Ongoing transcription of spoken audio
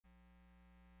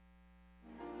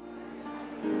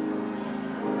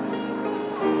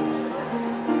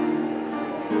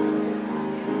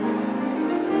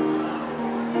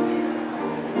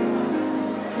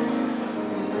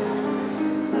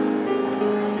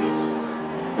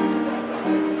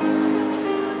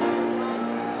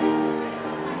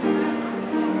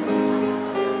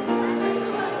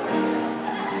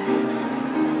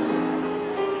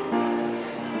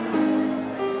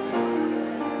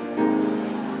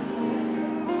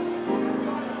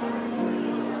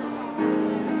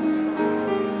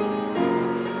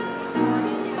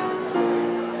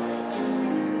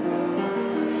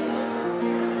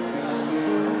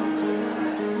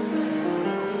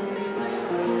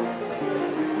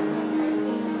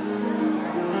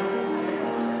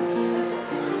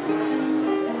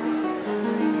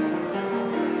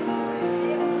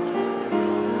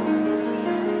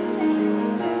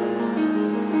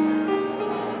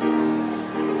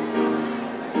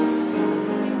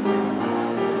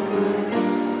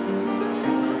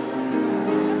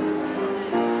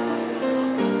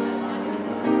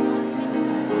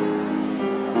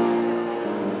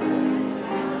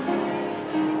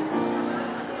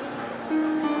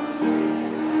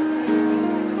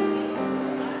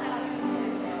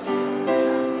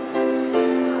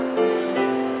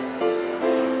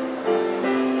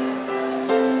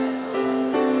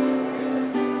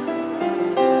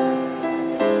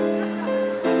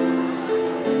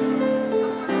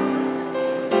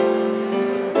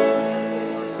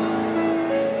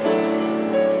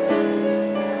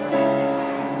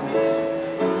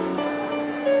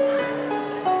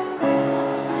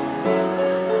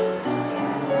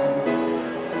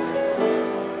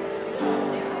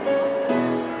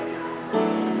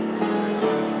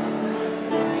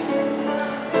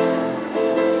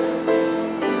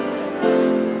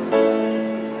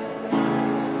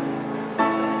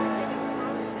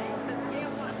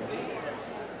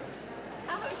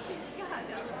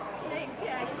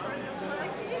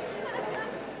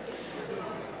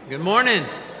Good morning.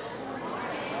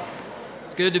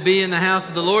 It's good to be in the house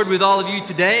of the Lord with all of you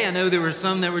today. I know there were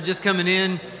some that were just coming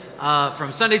in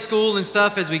from Sunday school and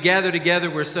stuff. As we gather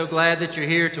together, we're so glad that you're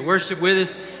here to worship with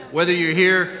us, whether you're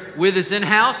here with us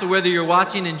in-house or whether you're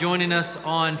watching and joining us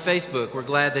on Facebook. We're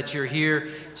glad that you're here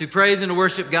to praise and to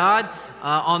worship God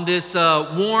on this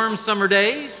warm summer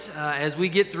days as we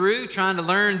get through trying to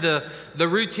learn the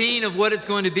routine of what it's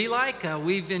going to be like.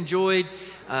 We've enjoyed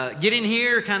getting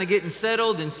here, kind of getting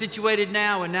settled and situated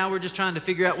now, and now we're just trying to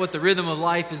figure out what the rhythm of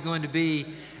life is going to be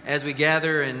as we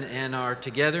gather and are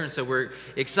together. And so we're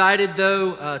excited,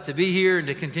 though, to be here and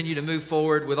to continue to move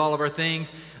forward with all of our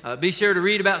things. Be sure to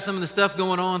read about some of the stuff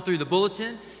going on through the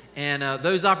bulletin and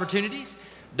those opportunities.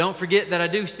 Don't forget that I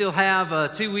do still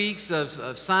have 2 weeks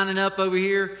of signing up over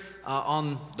here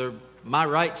on my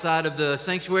right side of the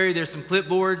sanctuary. There's some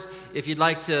clipboards if you'd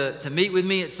like to meet with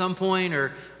me at some point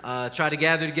or try to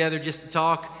gather together just to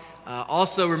talk.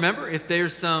 Also remember, if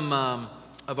there's some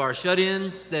of our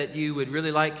shut-ins that you would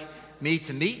really like me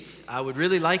to meet, I would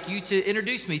really like you to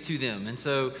introduce me to them. And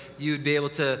so you would be able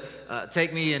to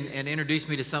take me and introduce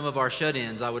me to some of our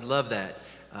shut-ins. I would love that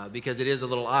because it is a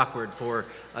little awkward for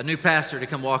a new pastor to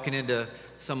come walking into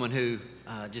someone who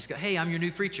just go, hey, I'm your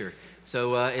new preacher.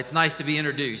 So it's nice to be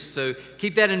introduced. So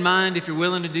keep that in mind if you're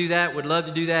willing to do that. Would love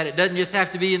to do that. It doesn't just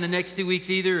have to be in the next 2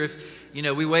 weeks either. If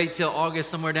we wait till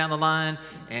August somewhere down the line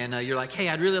and you're like, hey,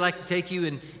 I'd really like to take you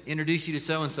and introduce you to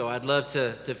so-and-so. I'd love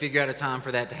to figure out a time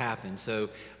for that to happen. So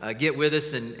get with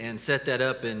us and set that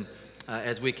up and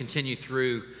as we continue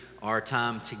through our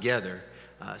time together.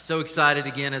 So excited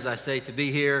again, as I say, to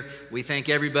be here. We thank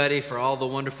everybody for all the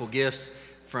wonderful gifts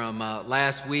from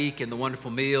last week and the wonderful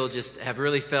meal. Just have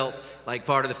really felt like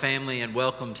part of the family and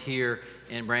welcomed here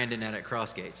in Brandon and at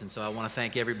Crossgates. And so I want to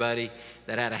thank everybody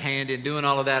that had a hand in doing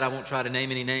all of that. I won't try to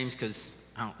name any names because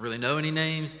I don't really know any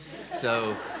names.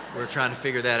 So we're trying to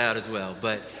figure that out as well.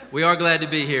 But we are glad to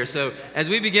be here. So as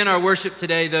we begin our worship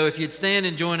today, though, if you'd stand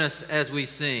and join us as we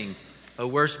sing, "O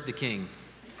Worship the King."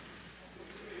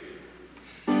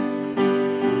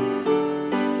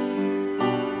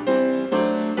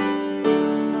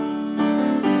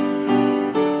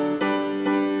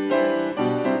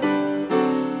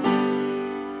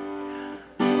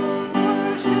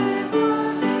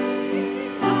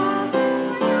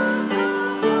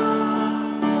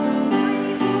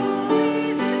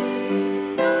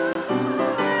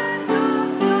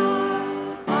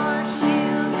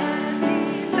 Shield and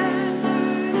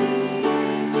defender, the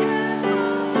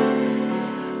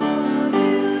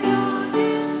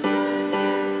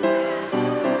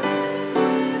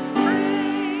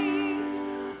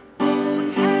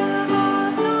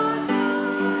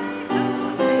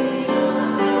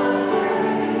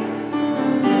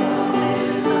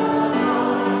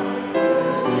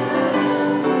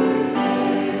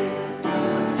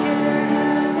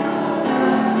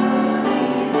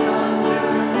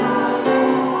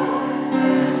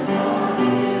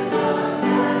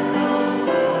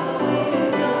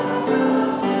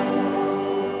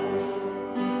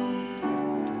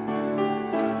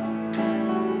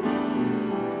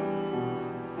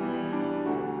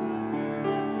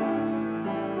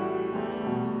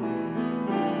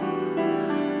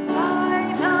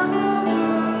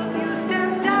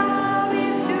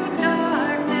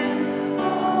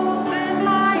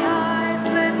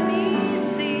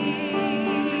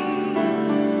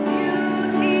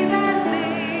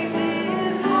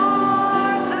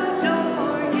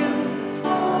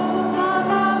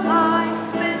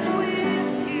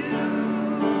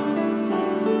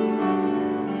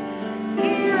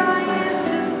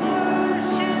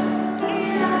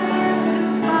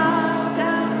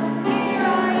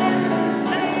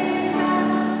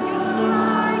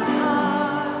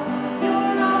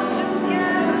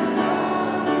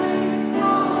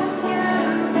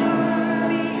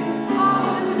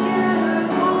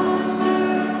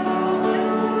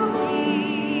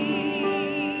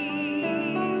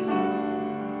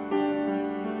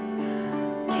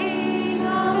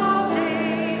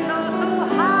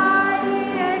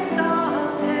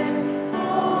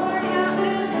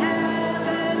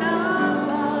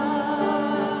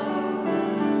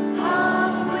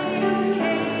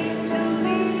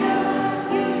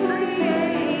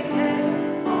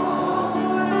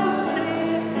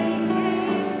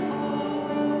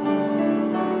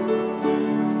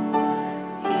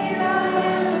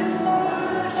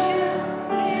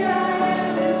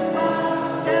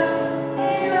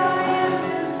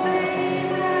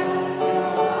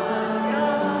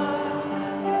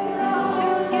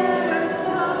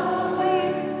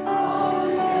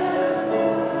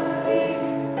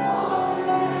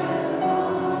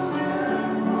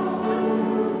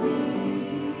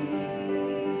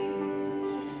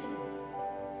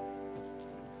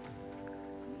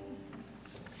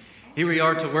Here we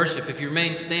are to worship. If you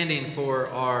remain standing for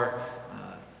our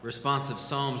responsive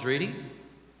Psalms reading.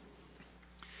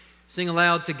 Sing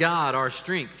aloud to God, our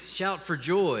strength. Shout for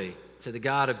joy to the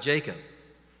God of Jacob.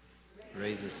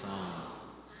 Raise a song.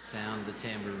 Sound the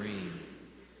tambourine,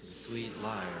 the sweet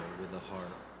lyre with the harp.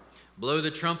 Blow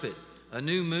the trumpet, a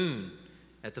new moon,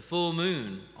 at the full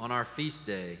moon on our feast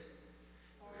day.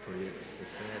 For it's the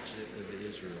statute of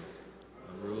Israel,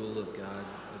 a rule of God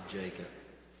of Jacob.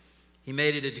 He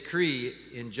made it a decree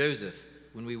in Joseph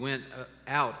when we went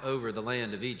out over the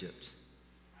land of Egypt.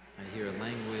 I hear a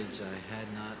language I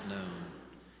had not known.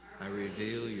 I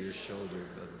reveal your shoulder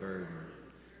of burden.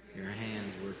 Your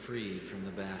hands were freed from the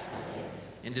basket.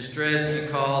 In distress you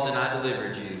called, and I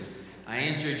delivered you. I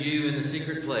answered you in the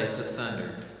secret place of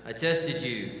thunder. I tested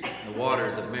you in the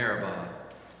waters of Meribah.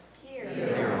 Hear,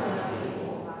 O my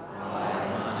people, while I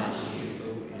admonish you,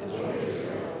 O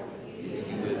Israel, if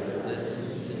you would but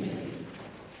listen to me.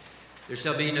 There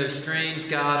shall be no strange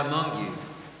God among you.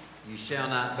 You shall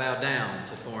not bow down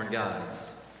to foreign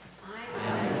gods. I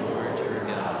am the Lord your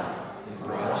God, who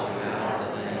brought you out of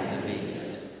the land of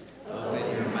Egypt.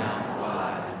 Open your mouth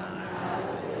wide, and I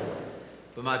will fill it.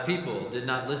 But my people did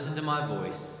not listen to my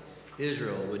voice.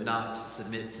 Israel would not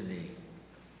submit to me.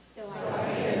 So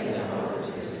I gave them over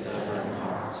to stubborn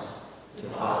hearts, to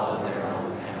follow their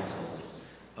own counsel.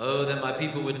 Oh, that my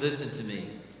people would listen to me,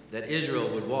 that Israel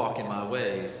would walk in my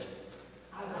ways.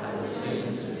 I will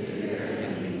soon subdue their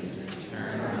enemies and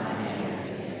turn my hand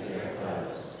against their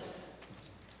foes.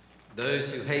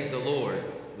 Those who hate the Lord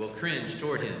will cringe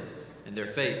toward him, and their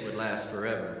fate would last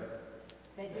forever.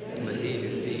 But he who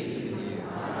feeds with you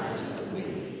honors the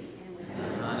weak, and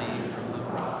the honey from the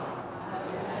rock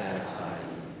will satisfy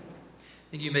you.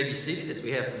 I think you may be seated as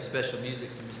we have some special music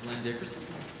from Miss Lynn Dickerson.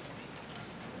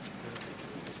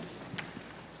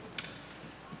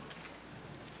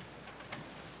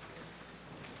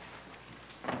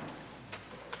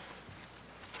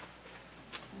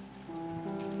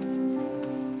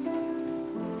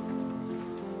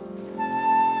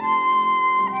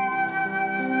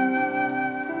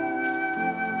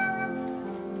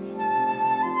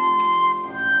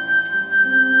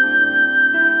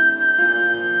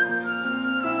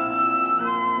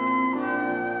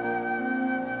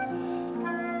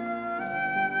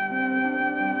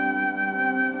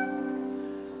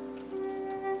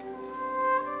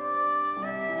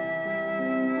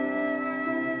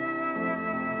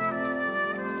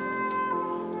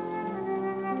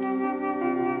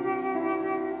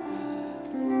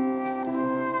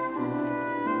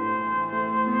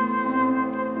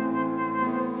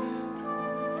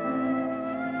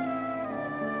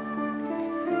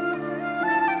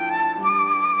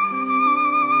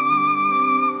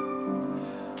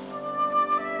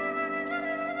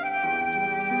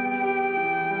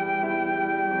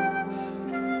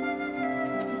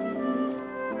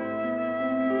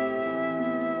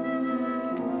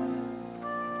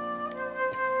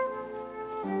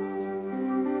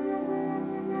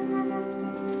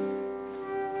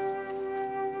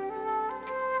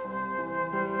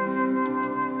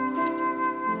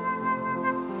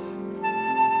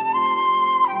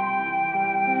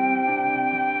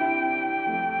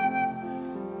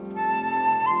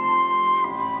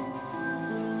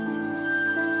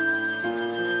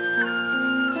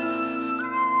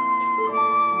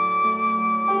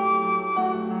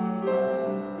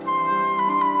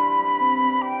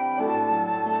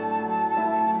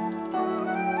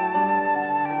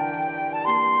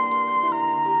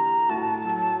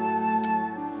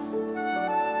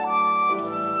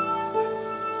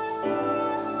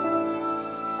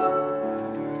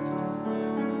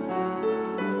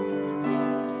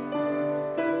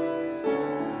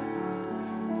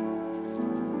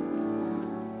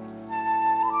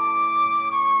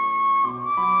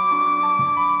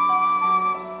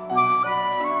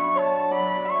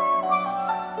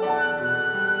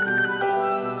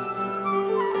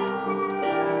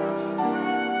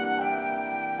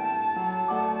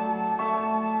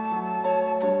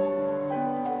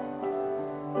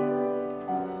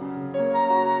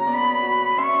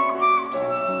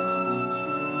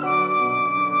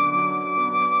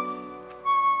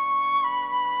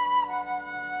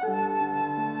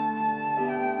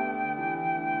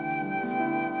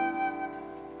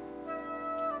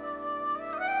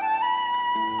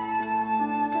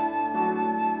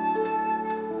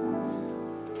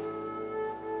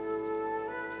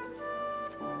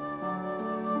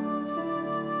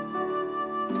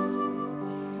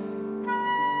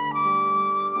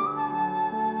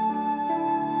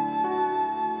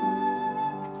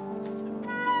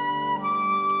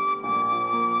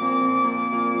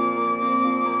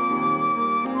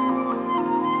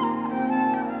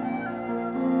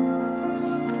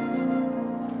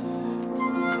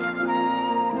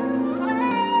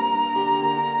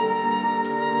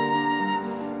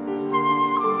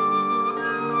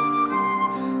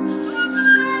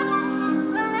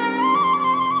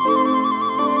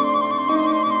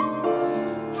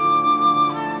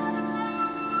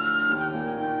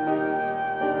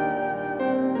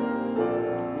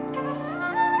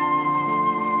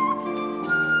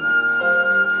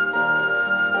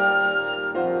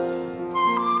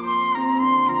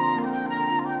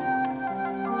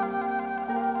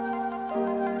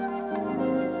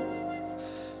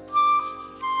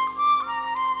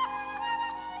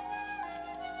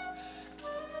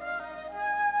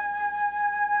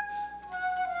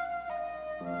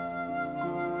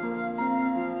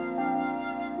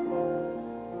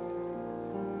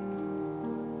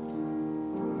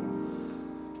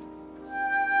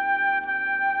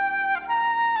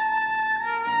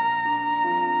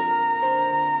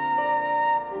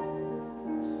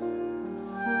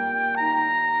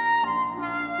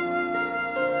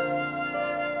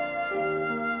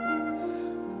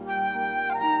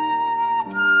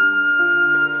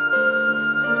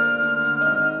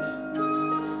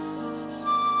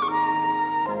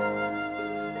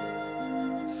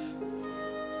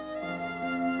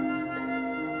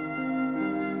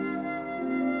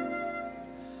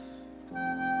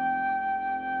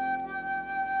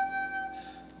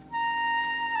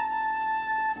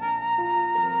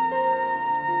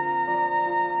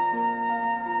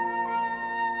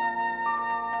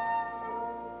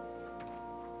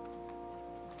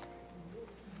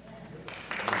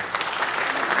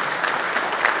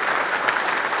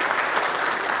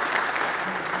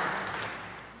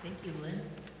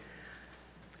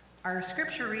 Our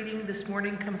scripture reading this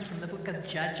morning comes from the book of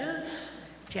Judges,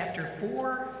 chapter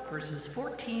 4, verses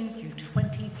 14 through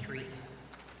 23.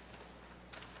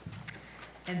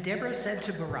 And Deborah said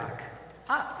to Barak,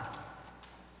 "Up,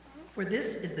 for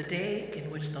this is the day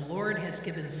in which the Lord has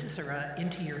given Sisera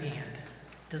into your hand.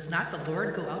 Does not the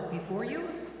Lord go out before you?"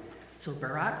 So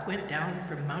Barak went down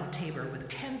from Mount Tabor with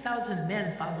 10,000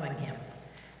 men following him.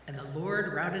 And the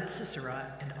Lord routed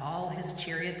Sisera and all his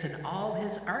chariots and all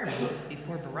his army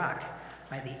before Barak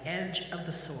by the edge of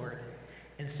the sword.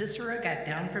 And Sisera got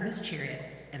down from his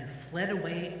chariot and fled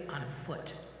away on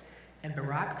foot. And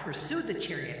Barak pursued the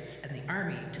chariots and the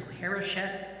army to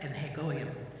Harosheth and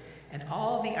Hagoyim. And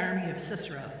all the army of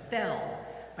Sisera fell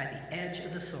by the edge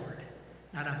of the sword.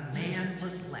 Not a man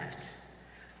was left.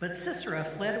 But Sisera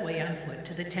fled away on foot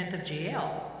to the tent of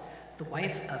Jael, the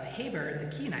wife of Heber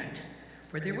the Kenite.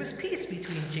 For there was peace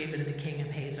between Jabin the king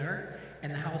of Hazor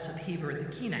and the house of Heber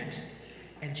the Kenite.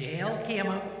 And Jael came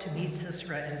up to meet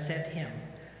Sisera and said to him,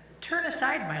 "Turn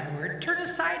aside, my lord, turn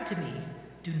aside to me.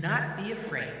 Do not be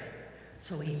afraid."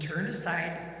 So he turned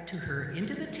aside to her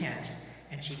into the tent,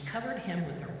 and she covered him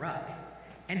with a rug.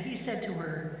 And he said to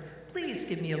her, "Please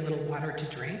give me a little water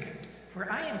to drink,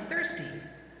 for I am thirsty."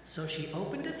 So she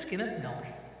opened a skin of milk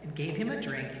and gave him a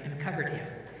drink and covered him.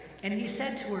 And he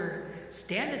said to her,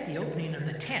 "Stand at the opening of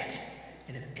the tent,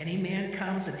 and if any man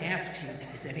comes and asks you,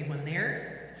 'Is anyone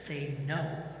there?' say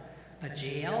no." But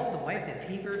Jael, the wife of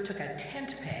Heber, took a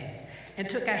tent peg and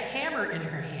took a hammer in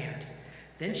her hand.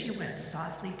 Then she went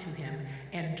softly to him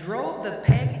and drove the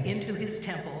peg into his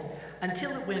temple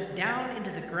until it went down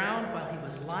into the ground while he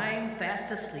was lying fast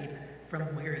asleep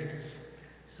from weariness.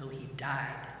 So he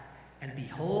died. And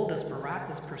behold, as Barak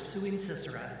was pursuing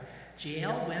Sisera,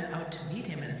 Jael went out to meet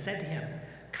him and said to him,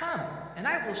 "Come, and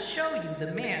I will show you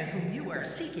the man whom you are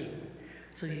seeking."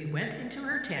 So he went into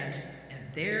her tent,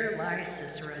 and there lies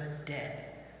Sisera dead,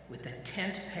 with a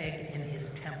tent peg in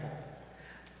his temple.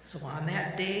 So on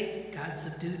that day, God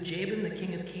subdued Jabin, the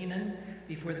king of Canaan,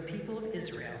 before the people of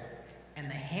Israel. And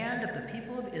the hand of the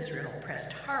people of Israel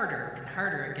pressed harder and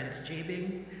harder against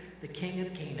Jabin, the king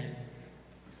of Canaan,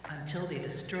 until they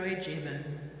destroyed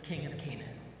Jabin, king of Canaan.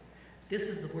 This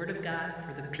is the word of God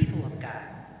for the people of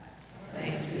God.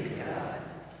 Thanks be to God.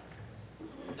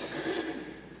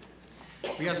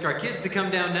 We ask our kids to come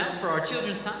down now for our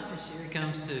children's time as Sherry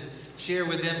comes to share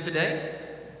with them today.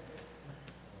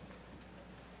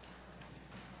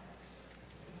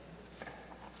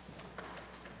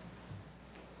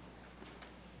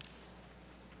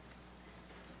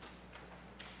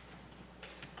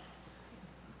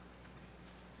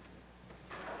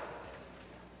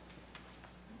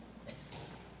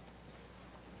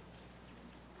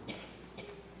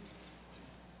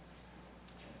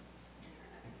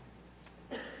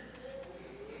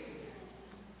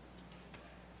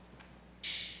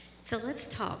 So let's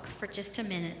talk for just a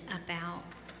minute about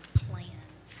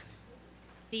plans.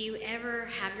 Do you ever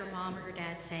have your mom or your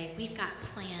dad say, "We've got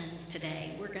plans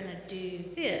today. We're going to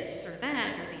do this or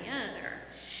that or the other"?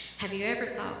 Have you ever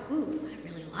thought, "Ooh, I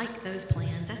really like those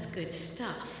plans. That's good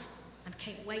stuff. I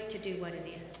can't wait to do what it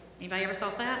is"? Anybody ever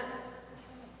thought that?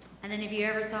 And then have you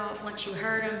ever thought, once you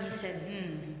heard them, you said,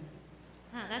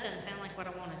 that doesn't sound like what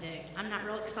I want to do. I'm not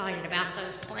real excited about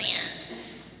those plans.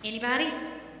 Anybody?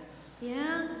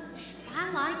 Yeah? I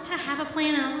like to have a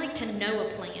plan, and I like to know a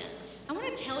plan. I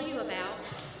want to tell you about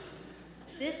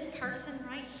this person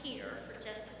right here for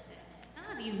just a second.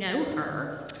 Some of you know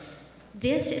her.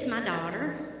 This is my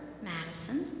daughter,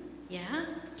 Madison. Yeah?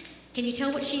 Can you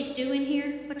tell what she's doing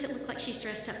here? What's it look like she's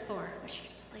dressed up for? What's she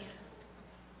play at?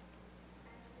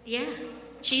 Yeah,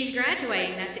 she's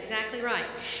graduating. That's exactly right.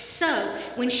 So,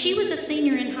 when she was a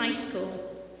senior in high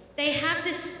school, they have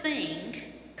this thing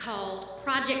called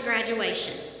Project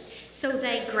Graduation. So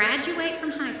they graduate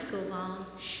from high school, Vaughn,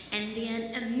 and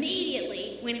then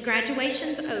immediately when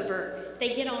graduation's over,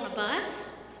 they get on a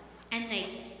bus and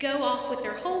they go off with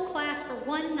their whole class for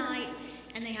one night,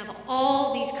 and they have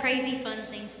all these crazy fun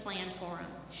things planned for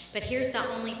them. But here's the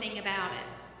only thing about it.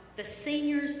 The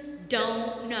seniors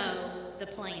don't know the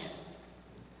plan.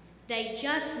 They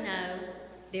just know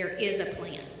there is a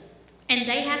plan. And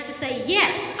they have to say,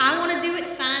 "Yes, I want to do it,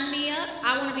 sign me up,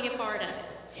 I want to be a part of it."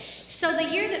 So the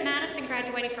year that Madison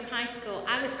graduated from high school,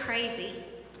 I was crazy.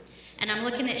 And I'm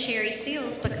looking at Sherry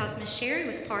Seals because Miss Sherry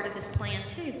was part of this plan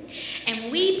too.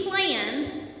 And we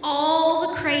planned all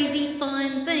the crazy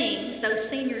fun things those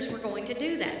seniors were going to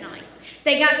do that night.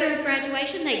 They got through with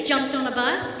graduation, they jumped on a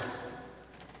bus,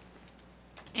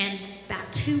 and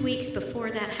about 2 weeks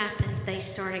before that happened, they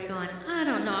started going, I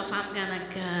don't know if I'm going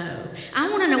to go. I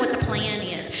want to know what the plan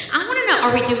is. I want to know,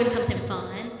 are we doing something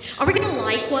fun? Are we going to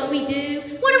like what we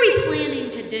do? What are we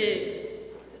planning to do?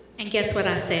 And guess what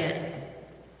I said?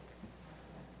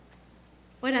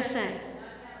 What did I say?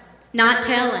 Not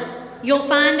telling. You'll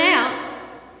find out.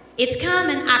 It's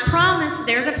coming. I promise.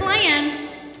 There's a plan.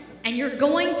 And you're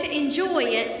going to enjoy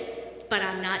it. But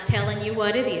I'm not telling you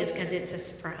what it is because it's a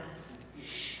surprise.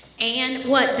 And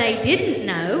what they didn't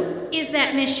know is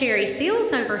that Miss Sherry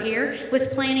Seals over here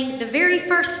was planning the very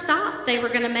first stop they were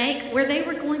going to make where they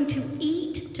were going to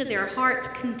eat to their heart's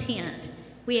content.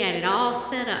 We had it all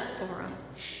set up for them.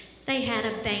 They had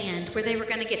a band where they were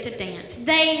going to get to dance.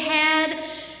 They had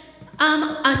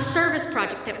a service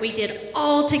project that we did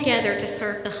all together to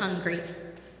serve the hungry.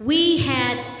 We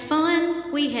had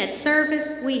fun, we had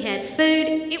service, we had food.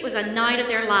 It was a night of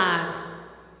their lives.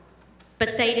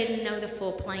 But they didn't know the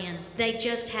full plan. They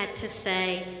just had to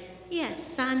say, yes,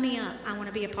 sign me up. I want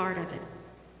to be a part of it.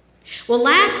 Well,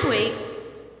 last week,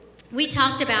 we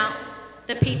talked about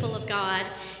the people of God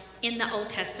in the Old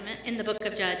Testament, in the book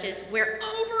of Judges, where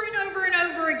over and over and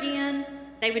over again,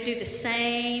 they would do the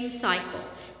same cycle.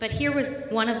 But here was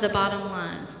one of the bottom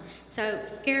lines. So,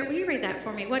 Garrett, will you read that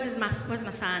for me? What does my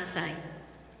sign say?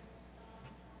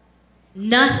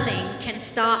 Nothing can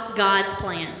stop God's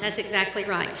plan. That's exactly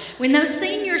right. When those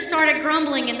seniors started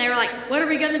grumbling and they were like, what are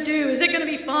we going to do? Is it going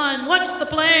to be fun? What's the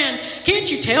plan?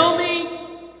 Can't you tell me?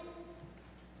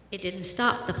 It didn't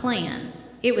stop the plan.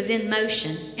 It was in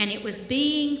motion, and it was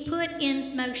being put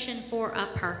in motion for a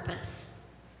purpose.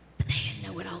 But they didn't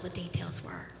know what all the details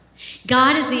were.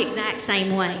 God is the exact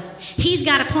same way. He's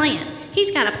got a plan.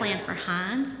 He's got a plan for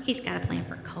Hines. He's got a plan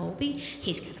for Colby.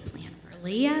 He's got a plan for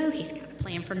Leo. He's got a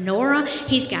plan for Nora.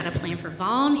 He's got a plan for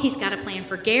Vaughn. He's got a plan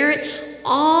for Garrett.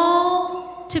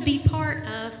 All to be part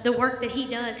of the work that he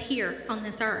does here on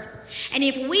this earth. And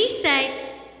if we say,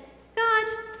 God,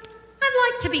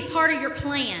 I'd like to be part of your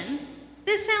plan.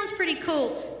 This sounds pretty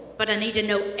cool, but I need to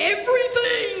know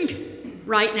everything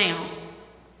right now.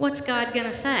 What's God going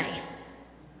to say?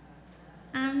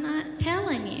 I'm not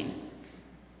telling you.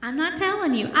 I'm not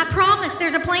telling you. I promise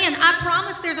there's a plan. I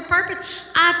promise there's a purpose.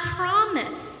 I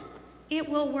promise it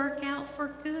will work out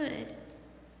for good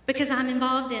because I'm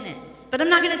involved in it. But I'm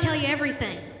not going to tell you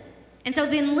everything. And so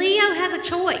then Leo has a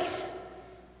choice.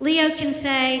 Leo can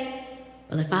say,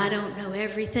 well, if I don't know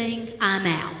everything, I'm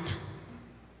out.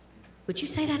 Would you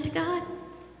say that to God?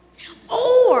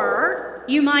 Or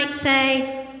you might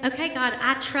say, okay, God,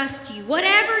 I trust you.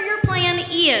 Whatever your plan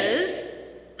is,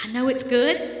 I know it's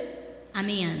good. I'm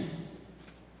in.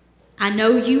 I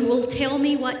know you will tell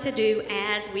me what to do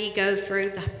as we go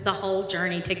through the whole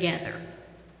journey together.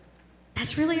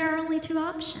 That's really our only two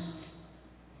options.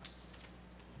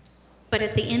 But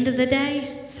at the end of the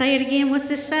day, say it again, what's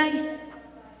this say?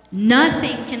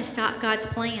 Nothing can stop God's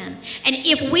plan. And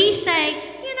if we say,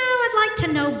 you know, I'd like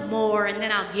to know more and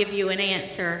then I'll give you an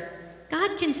answer,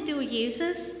 God can still use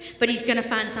us, but he's going to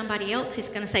find somebody else who's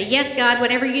going to say, yes, God,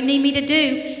 whatever you need me to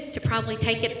do to probably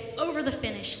take it over the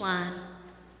finish line.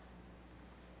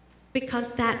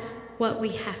 Because that's what we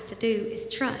have to do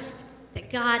is trust that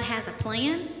God has a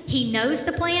plan. He knows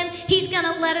the plan. He's going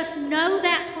to let us know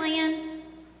that plan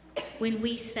when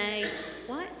we say,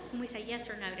 what? When we say yes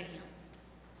or no to him.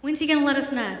 When's he going to let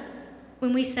us know?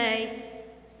 When we say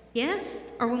yes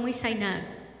or when we say no?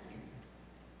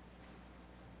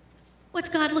 What's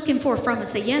God looking for from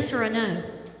us, a yes or a no?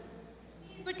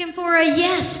 He's looking for a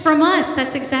yes from us.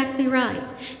 That's exactly right.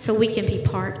 So we can be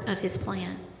part of his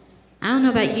plan. I don't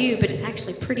know about you, but it's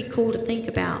actually pretty cool to think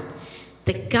about.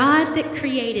 The God that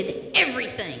created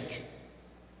everything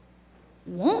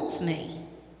wants me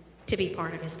to be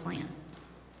part of his plan.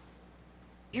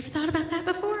 You ever thought about that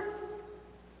before?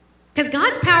 Because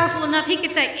God's powerful enough, he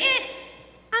could say,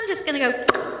 I'm just going to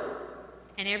go,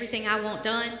 and everything I want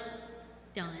done,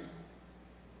 done.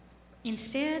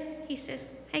 Instead, he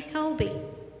says, hey, Colby,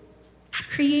 I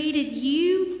created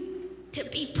you to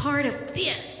be part of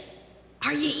this.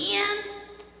 Are you in?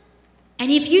 And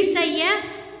if you say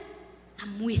yes,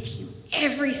 I'm with you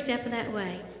every step of that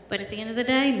way. But at the end of the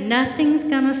day, nothing's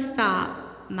going to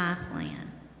stop my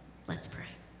plan. Let's pray.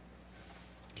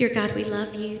 Dear God, we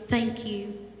love you. Thank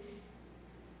you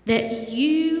that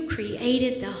you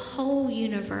created the whole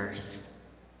universe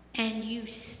and you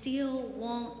still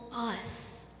want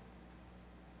us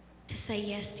to say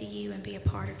yes to you and be a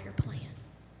part of your plan.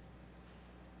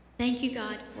 Thank you,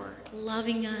 God, for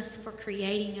loving us, for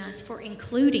creating us, for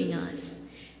including us.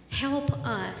 Help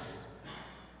us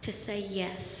to say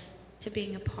yes to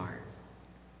being a part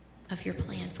of your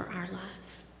plan for our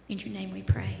lives. In your name we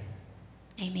pray.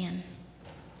 Amen.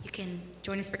 you can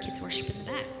join us for kids worship in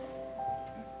the back.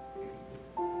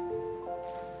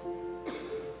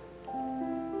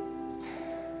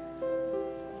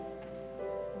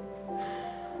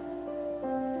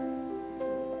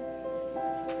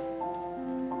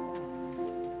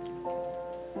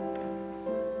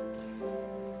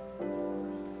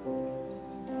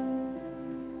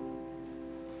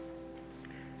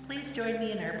 Please join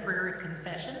me in our prayer of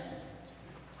confession.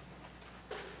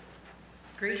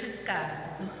 Gracious God,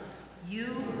 you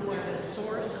who are the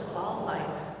source of all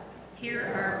life,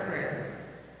 hear our prayer.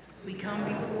 We come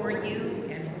before you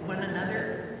and one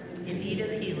another in need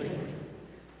of healing.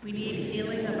 We need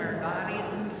healing of our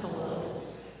bodies and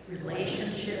souls,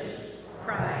 relationships,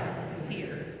 pride, and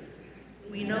fear.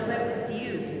 We know that with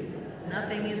you,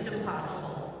 nothing is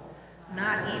impossible,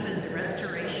 not even the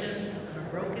restoration of a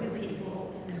broken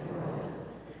people and world.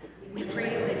 We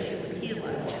pray that you would heal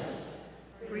us,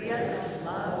 free us to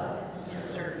love and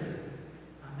serve you.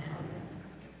 Amen.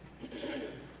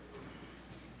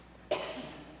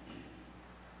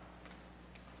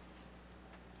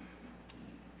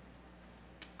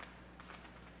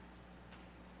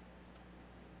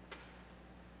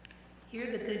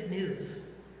 Hear the good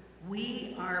news.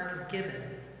 We are forgiven.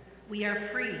 We are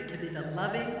free to be the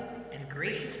loving and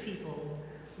gracious people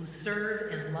who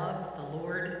serve and love the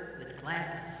Lord with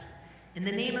gladness. In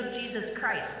the name of Jesus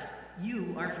Christ,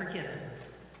 you are forgiven.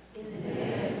 In the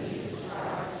name of Jesus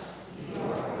Christ, you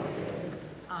are forgiven.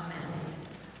 Amen.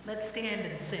 Let's stand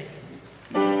and sing.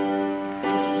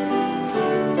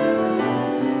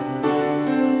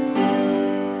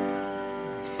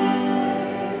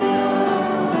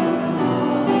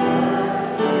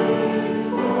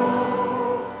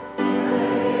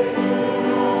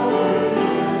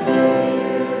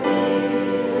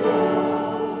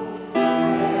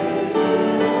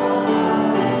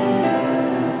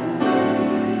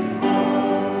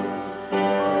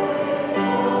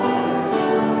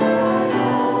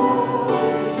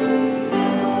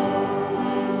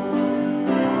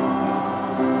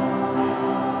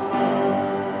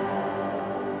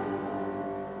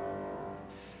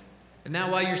 And now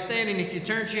while you're standing, if you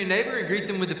turn to your neighbor and greet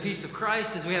them with the peace of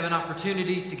Christ, as we have an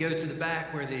opportunity to go to the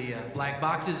back where the black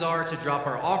boxes are to drop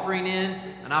our offering in,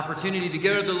 an opportunity to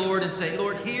go to the Lord and say,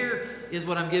 Lord, here is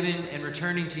what I'm giving and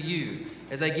returning to you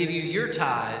as I give you your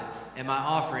tithe and my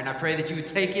offering. I pray that you would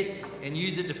take it and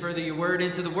use it to further your word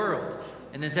into the world.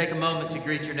 And then take a moment to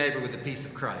greet your neighbor with the peace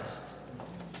of Christ.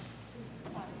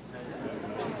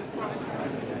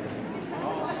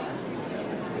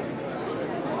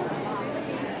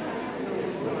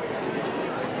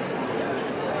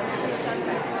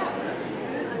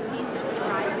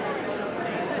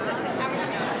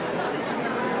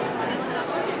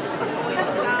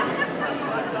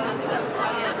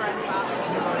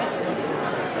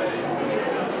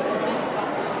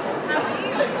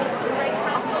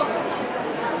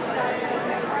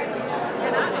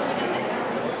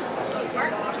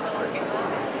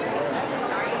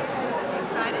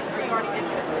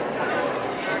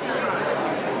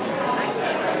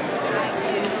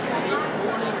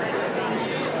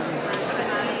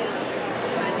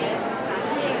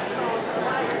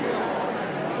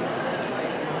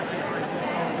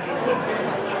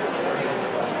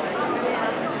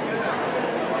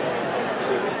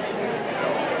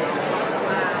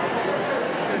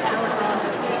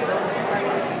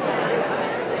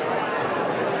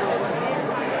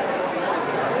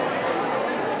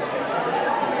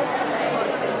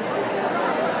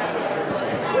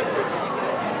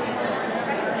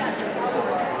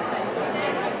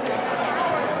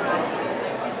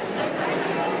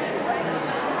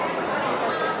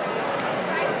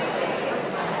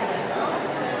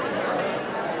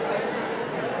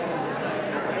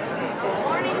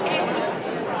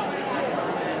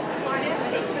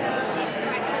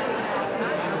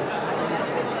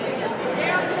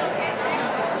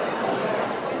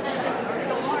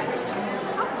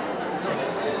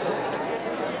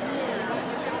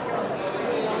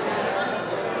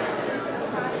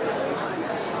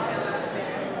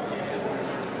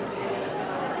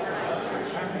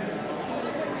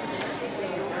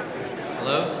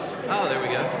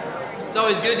 It's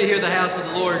always good to hear the house of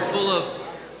the Lord full of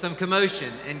some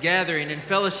commotion and gathering and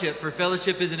fellowship, for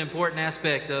fellowship is an important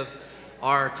aspect of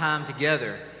our time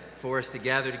together, for us to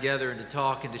gather together and to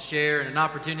talk and to share, and an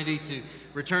opportunity to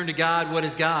return to God what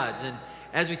is God's. And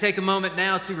as we take a moment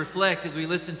now to reflect, as we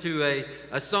listen to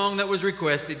a song that was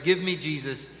requested, Give Me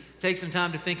Jesus, take some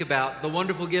time to think about the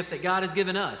wonderful gift that God has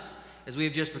given us as we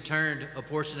have just returned a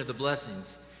portion of the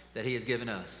blessings that He has given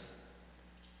us.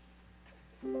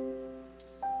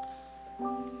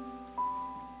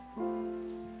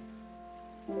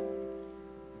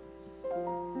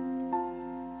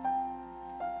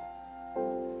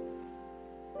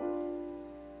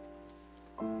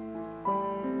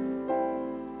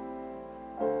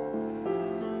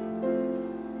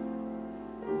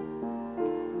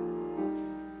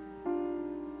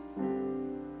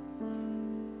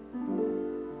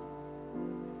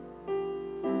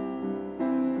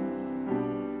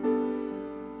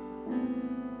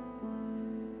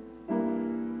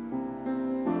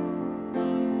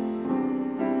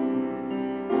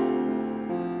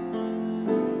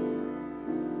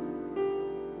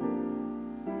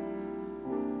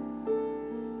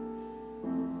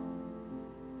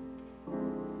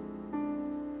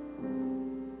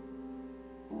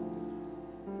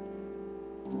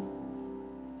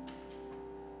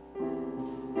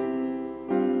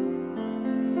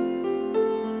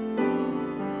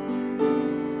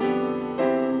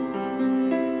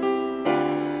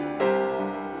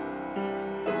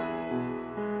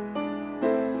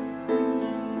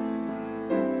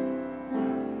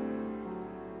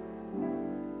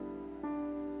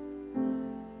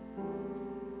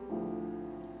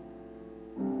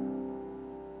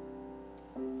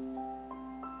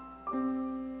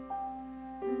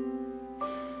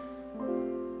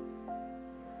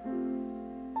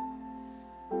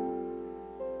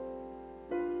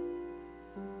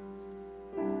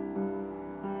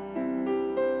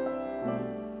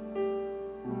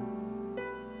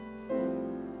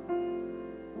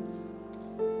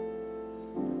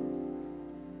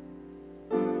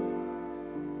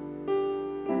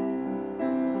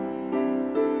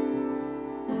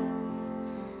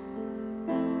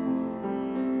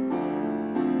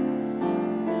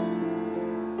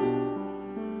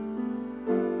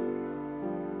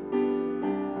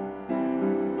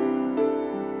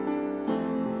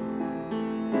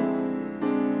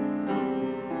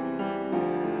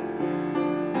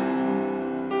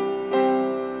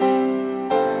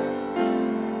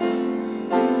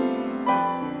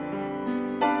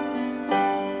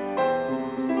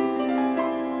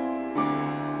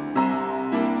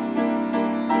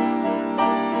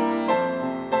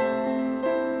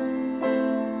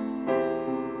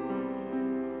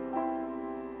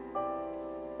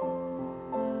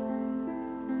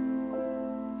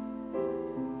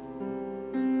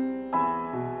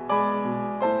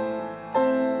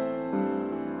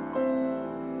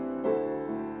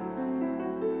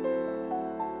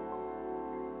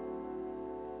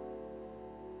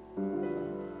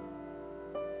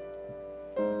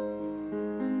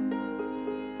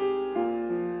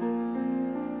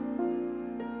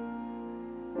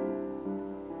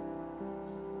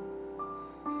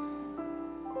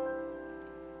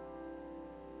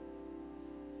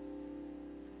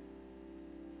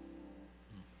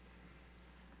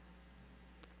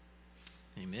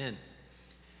 Amen.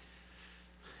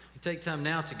 We take time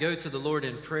now to go to the Lord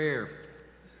in prayer.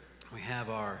 We have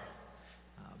our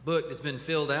book that's been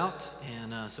filled out,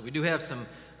 and so we do have some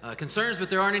concerns, but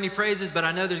there aren't any praises, but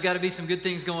I know there's got to be some good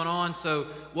things going on. So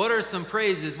what are some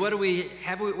praises? What do we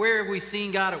have? Where have we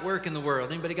seen God at work in the world?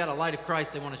 Anybody got a light of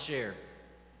Christ they want to share?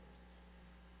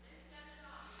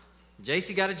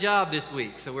 JC got a job this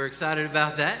week, so we're excited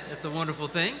about that. That's a wonderful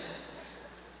thing.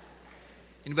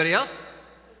 Anybody else?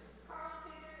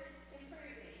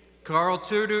 Carl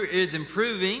Tudor is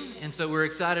improving, and so we're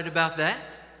excited about that.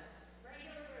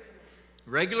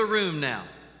 Regular room now.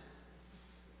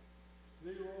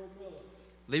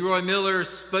 Leroy Miller is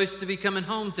supposed to be coming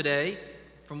home today,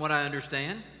 from what I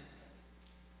understand.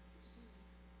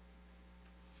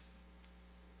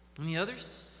 Any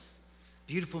others?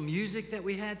 Beautiful music that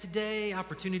we had today,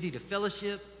 opportunity to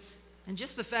fellowship, and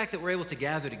just the fact that we're able to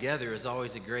gather together is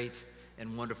always a great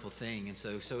and wonderful thing, and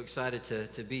so excited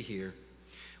to be here.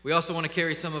 We also want to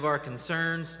carry some of our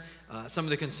concerns. Some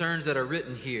of the concerns that are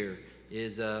written here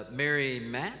is Mary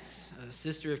Matz,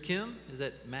 sister of Kim. Is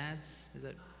that Mads? Is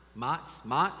that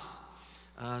Motts?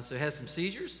 So has some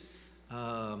seizures.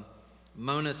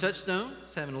 Mona Touchstone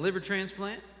is having a liver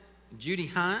transplant. Judy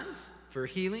Hines for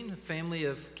healing, a family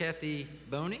of Kathy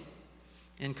Boney.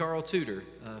 And Carl Tudor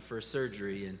for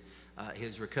surgery and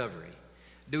his recovery.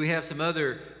 Do we have some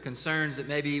other concerns that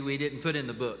maybe we didn't put in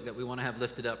the book that we want to have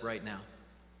lifted up right now?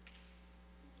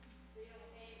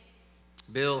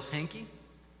 Bill Hankey?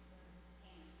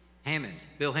 Hammond.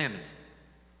 Bill Hammond.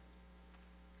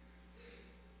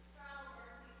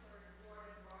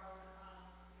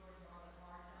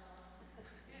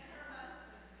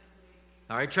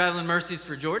 All right, traveling mercies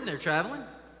for Jordan. They're traveling. All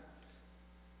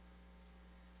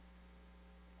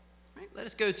right, let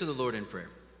us go to the Lord in prayer.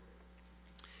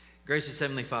 Gracious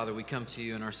Heavenly Father, we come to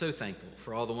you and are so thankful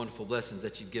for all the wonderful blessings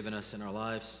that you've given us in our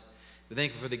lives. We're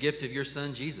thankful for the gift of your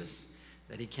Son, Jesus,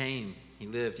 that he came, he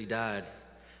lived, he died.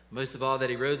 Most of all, that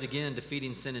he rose again,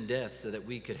 defeating sin and death so that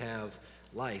we could have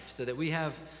life, so that we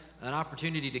have an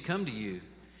opportunity to come to you,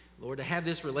 Lord, to have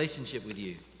this relationship with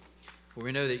you. For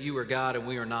we know that you are God and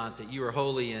we are not, that you are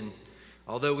holy, and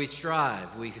although we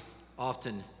strive, we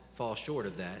often fall short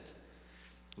of that.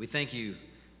 We thank you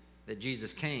that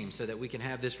Jesus came so that we can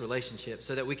have this relationship,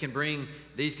 so that we can bring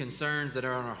these concerns that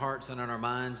are on our hearts and on our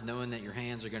minds, knowing that your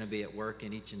hands are going to be at work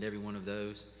in each and every one of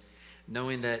those.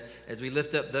 Knowing that as we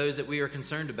lift up those that we are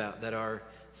concerned about, that are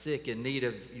sick, in need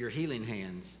of your healing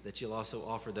hands, that you'll also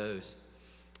offer those.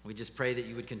 We just pray that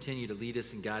you would continue to lead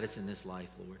us and guide us in this life,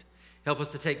 Lord. Help us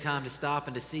to take time to stop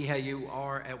and to see how you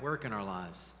are at work in our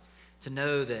lives, to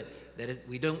know that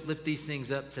we don't lift these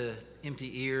things up to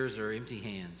empty ears or empty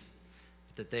hands,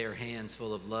 but that they are hands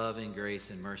full of love and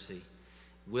grace and mercy,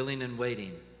 willing and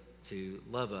waiting to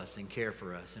love us and care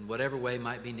for us in whatever way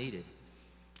might be needed.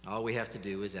 All we have to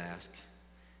do is ask.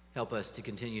 Help us to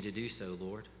continue to do so,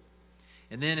 Lord.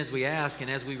 And then as we ask and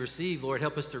as we receive, Lord,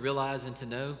 help us to realize and to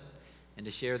know and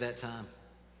to share that time.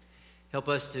 Help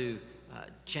us to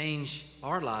change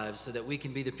our lives so that we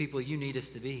can be the people you need us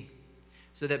to be,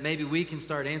 so that maybe we can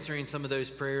start answering some of those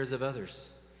prayers of others,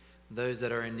 those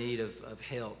that are in need of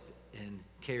help and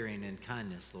caring and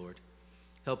kindness, Lord.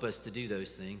 Help us to do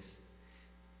those things.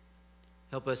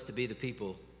 Help us to be the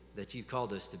people that you've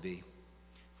called us to be.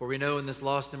 For we know in this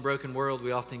lost and broken world,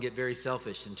 we often get very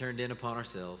selfish and turned in upon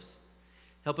ourselves.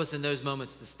 Help us in those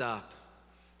moments to stop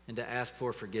and to ask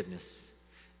for forgiveness,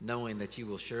 knowing that you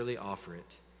will surely offer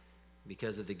it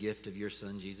because of the gift of your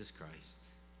Son, Jesus Christ.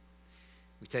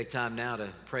 We take time now to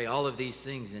pray all of these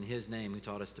things in his name, who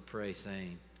taught us to pray,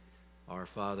 saying, Our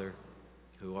Father,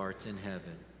 who art in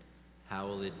heaven,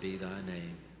 hallowed be thy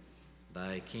name.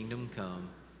 Thy kingdom come,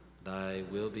 thy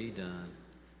will be done,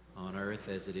 on earth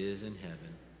as it is in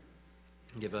heaven.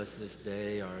 Give us this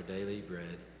day our daily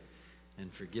bread,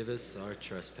 and forgive us our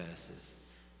trespasses,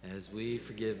 as we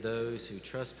forgive those who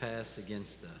trespass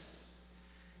against us.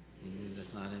 And lead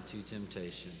us not into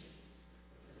temptation.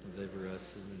 Deliver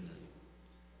us in the night.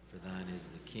 For thine is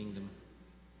the kingdom,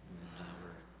 and the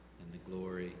power, and the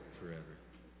glory forever.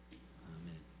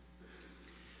 Amen.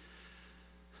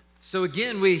 So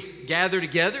again, we gather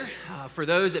together. For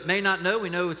those that may not know, we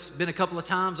know it's been a couple of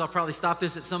times. I'll probably stop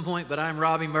this at some point, but I'm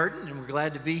Robbie Merton, and we're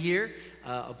glad to be here.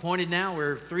 Appointed now,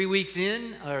 we're 3 weeks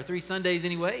in, or 3 Sundays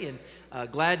anyway,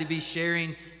 and glad to be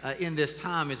sharing in this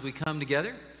time as we come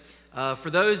together. For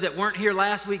those that weren't here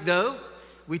last week, though,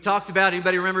 we talked about,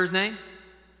 anybody remember his name?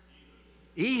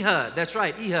 Ehud. That's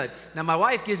right, Ehud. Now, my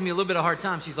wife gives me a little bit of a hard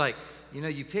time. She's like, you know,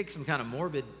 you pick some kind of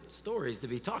morbid stories to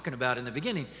be talking about in the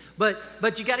beginning. But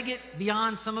you got to get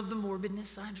beyond some of the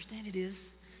morbidness. I understand it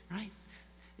is, right?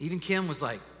 Even Kim was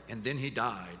like, and then he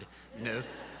died, you know.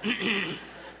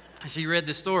 She read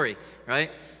the story, right?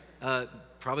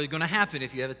 Probably going to happen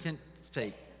if you have a tent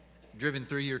stake driven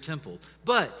through your temple.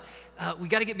 But we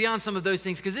got to get beyond some of those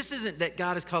things, because this isn't that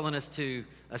God is calling us to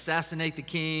assassinate the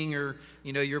king or,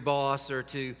 you know, your boss, or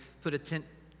to put a tent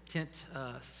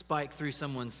spike through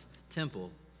someone's temple.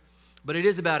 But it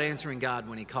is about answering God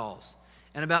when he calls,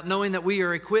 and about knowing that we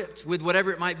are equipped with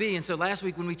whatever it might be. And so last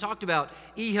week when we talked about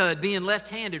Ehud being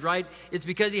left-handed, right, it's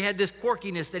because he had this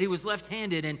quirkiness that he was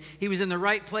left-handed, and he was in the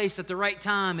right place at the right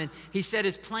time, and he set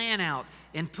his plan out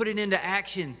and put it into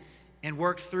action and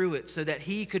worked through it so that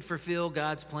he could fulfill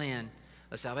God's plan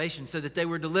of salvation, so that they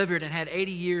were delivered and had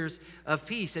 80 years of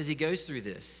peace as he goes through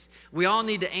this. We all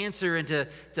need to answer and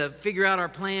to figure out our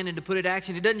plan and to put it in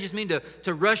action. It doesn't just mean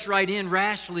to rush right in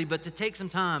rashly, but to take some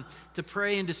time to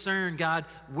pray and discern, God,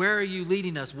 where are you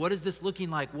leading us? What is this looking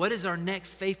like? What is our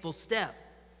next faithful step?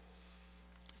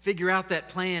 Figure out that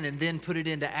plan and then put it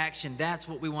into action. That's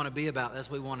what we want to be about. That's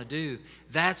what we want to do.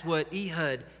 That's what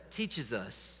Ehud teaches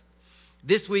us.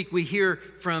 This week we hear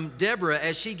from Deborah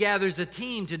as she gathers a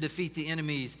team to defeat the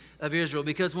enemies of Israel,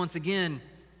 because once again,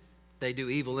 they do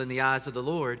evil in the eyes of the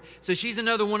Lord. So she's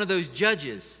another one of those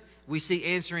judges we see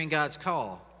answering God's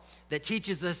call, that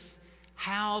teaches us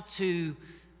how to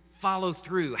follow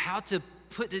through, how to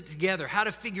put it together, how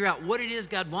to figure out what it is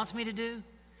God wants me to do,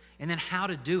 and then how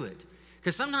to do it.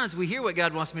 Because sometimes we hear what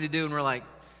God wants me to do and we're like,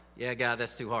 yeah, God,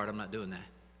 that's too hard. I'm not doing that.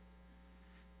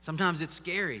 Sometimes it's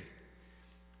scary.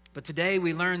 But today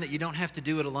we learn that you don't have to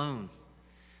do it alone.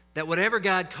 That whatever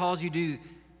God calls you to do,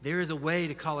 there is a way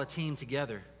to call a team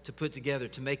together, to put together,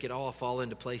 to make it all fall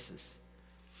into places.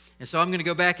 And so I'm going to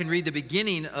go back and read the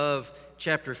beginning of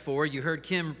chapter 4. You heard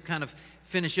Kim kind of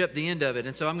finish up the end of it.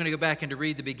 And so I'm going to go back and to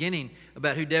read the beginning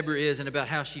about who Deborah is and about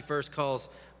how she first calls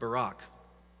Barak.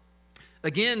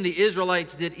 Again, the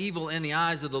Israelites did evil in the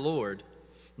eyes of the Lord,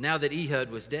 now that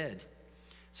Ehud was dead.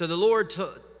 So the Lord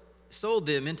sold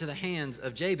them into the hands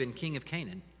of Jabin, king of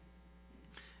Canaan.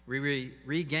 Reigned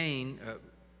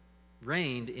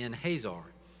in Hazor.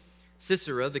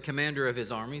 Sisera, the commander of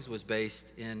his armies, was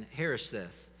based in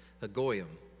Harosheth Hagoyim.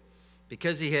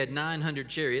 Because he had 900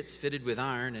 chariots fitted with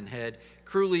iron and had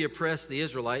cruelly oppressed the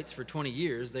Israelites for 20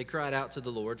 years, they cried out to the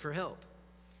Lord for help.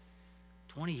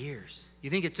 20 years. You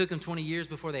think it took them 20 years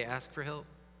before they asked for help?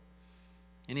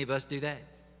 Any of us do that?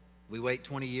 We wait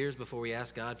 20 years before we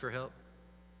ask God for help?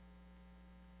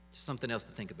 Just something else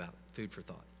to think about. Food for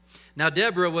thought. Now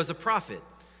Deborah was a prophet,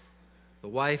 the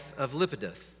wife of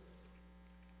Lepideth,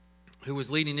 who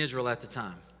was leading Israel at the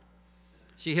time.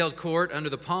 She held court under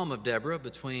the palm of Deborah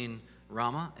between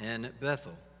Ramah and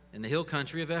Bethel in the hill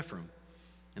country of Ephraim.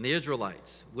 And the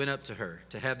Israelites went up to her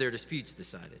to have their disputes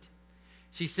decided.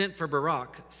 She sent for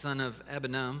Barak, son of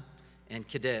Abinadab, and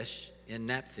Kadesh in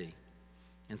Naphtali,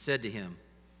 and said to him,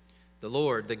 the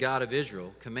Lord, the God of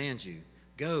Israel, commands you,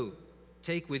 go,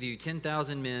 take with you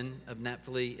 10,000 men of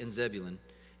Naphtali and Zebulun,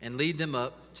 and lead them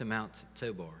up to Mount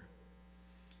Tabor.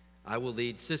 I will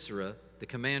lead Sisera, the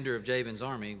commander of Jabin's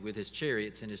army, with his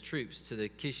chariots and his troops to the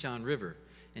Kishon River,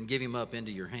 and give him up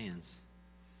into your hands.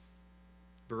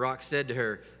 Barak said to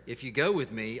her, if you go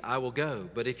with me, I will go,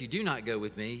 but if you do not go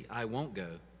with me, I won't go.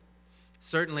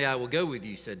 Certainly I will go with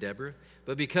you, said Deborah,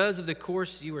 but because of the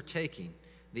course you are taking,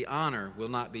 the honor will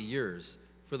not be yours,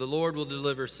 for the Lord will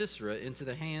deliver Sisera into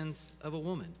the hands of a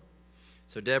woman.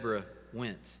 So Deborah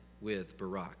went with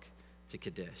Barak to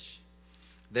Kadesh.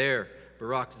 There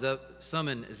Barak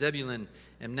summoned Zebulun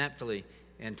and Naphtali,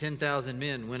 and 10,000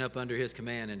 men went up under his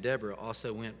command, and Deborah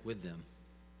also went with them.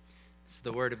 This is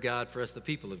the word of God for us, the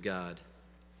people of God.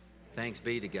 Thanks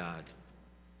be to God.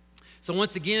 So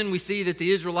once again, we see that the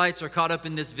Israelites are caught up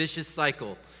in this vicious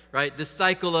cycle, right? This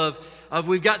cycle of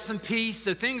we've got some peace,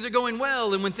 so things are going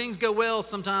well. And when things go well,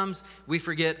 sometimes we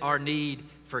forget our need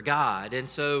for God. And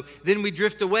so then we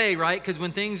drift away, right? Because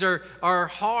when things are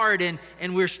hard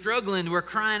and we're struggling, we're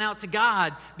crying out to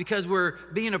God because we're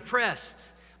being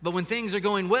oppressed. But when things are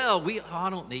going well, I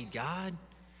don't need God.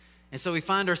 And so we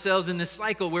find ourselves in this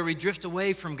cycle where we drift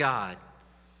away from God.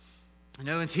 You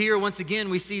know, and here once again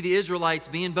we see the Israelites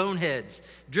being boneheads,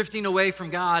 drifting away from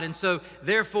God, and so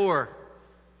therefore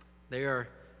they are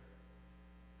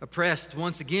oppressed.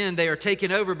 Once again, they are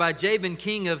taken over by Jabin,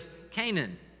 king of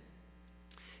Canaan.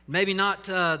 Maybe not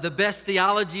the best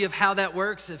theology of how that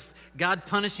works, if God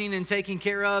punishing and taking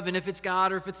care of, and if it's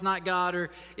God or if it's not God, or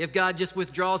if God just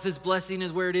withdraws his blessing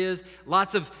is where it is.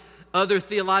 Lots of other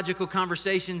theological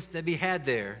conversations to be had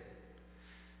there.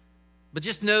 But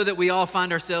just know that we all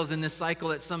find ourselves in this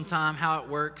cycle at some time, how it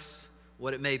works,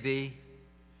 what it may be.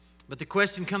 But the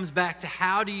question comes back to,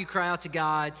 how do you cry out to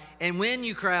God? And when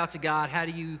you cry out to God, how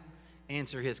do you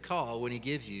answer his call when he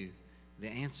gives you the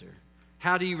answer?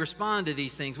 How do you respond to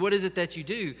these things? What is it that you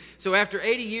do? So after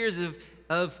 80 years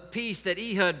of peace that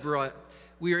Ehud brought,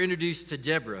 we are introduced to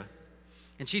Deborah.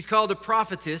 And she's called a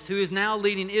prophetess who is now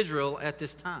leading Israel at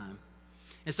this time.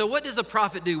 And so what does a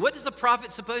prophet do? What is a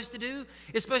prophet supposed to do?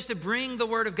 It's supposed to bring the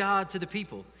word of God to the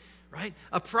people, right?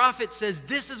 A prophet says,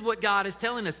 this is what God is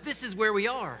telling us. This is where we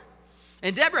are.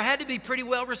 And Deborah had to be pretty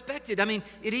well respected. I mean,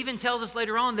 it even tells us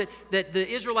later on that the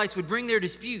Israelites would bring their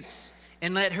disputes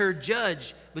and let her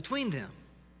judge between them.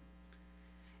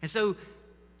 And so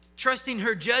trusting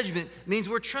her judgment means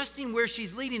we're trusting where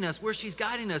she's leading us, where she's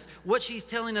guiding us, what she's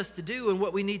telling us to do and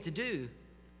what we need to do.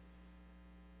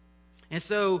 And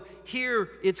so here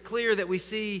it's clear that we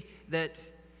see that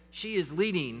she is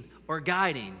leading or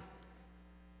guiding,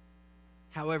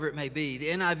 however it may be. The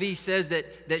NIV says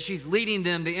that she's leading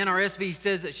them. The NRSV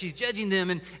says that she's judging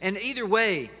them. And either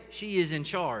way, she is in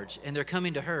charge, and they're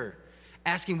coming to her,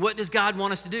 asking, what does God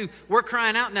want us to do? We're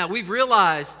crying out now. We've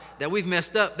realized that we've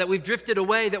messed up, that we've drifted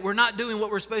away, that we're not doing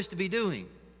what we're supposed to be doing.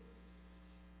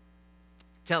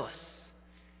 Tell us.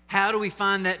 How do we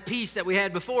find that peace that we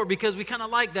had before? Because we kind of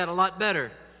like that a lot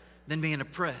better than being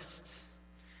oppressed.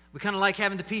 We kind of like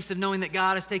having the peace of knowing that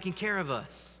God is taking care of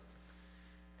us,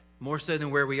 more so than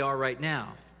where we are right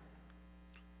now.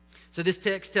 So this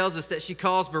text tells us that she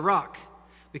calls Barak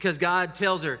because God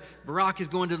tells her Barak is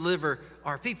going to deliver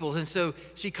our people. And so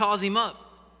she calls him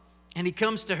up and he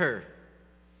comes to her,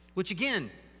 which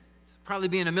again, probably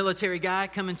being a military guy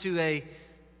coming to a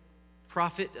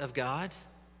prophet of God,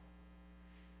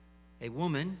 a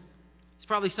woman, it's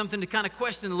probably something to kind of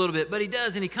question a little bit, but he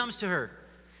does, and he comes to her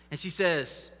and she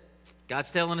says,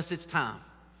 God's telling us it's time.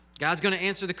 God's going to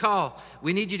answer the call.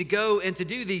 We need you to go and to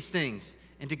do these things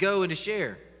and to go and to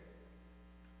share.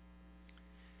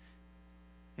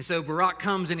 And so Barak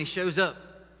comes and he shows up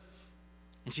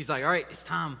and she's like, all right, it's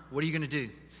time. What are you going to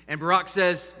do? And Barak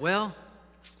says, well,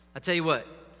 I tell you what,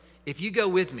 if you go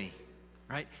with me,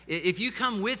 right? If you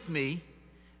come with me,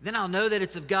 then I'll know that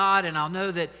it's of God, and I'll know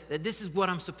that this is what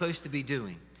I'm supposed to be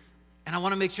doing. And I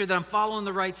want to make sure that I'm following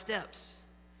the right steps.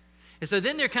 And so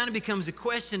then there kind of becomes a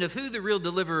question of who the real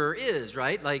deliverer is,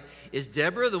 right? Like, is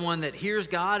Deborah the one that hears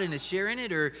God and is sharing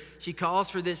it, or she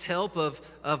calls for this help of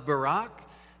Barak?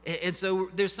 And so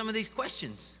there's some of these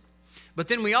questions. But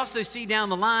then we also see down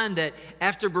the line that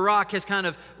after Barak has kind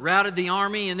of routed the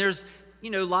army, and there's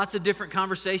lots of different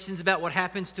conversations about what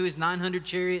happens to his 900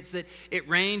 chariots, that it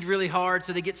rained really hard,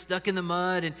 so they get stuck in the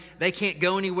mud and they can't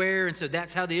go anywhere. And so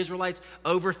that's how the Israelites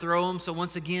overthrow them. So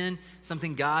once again,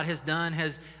 something God has done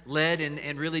has led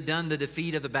and really done the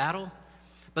defeat of the battle.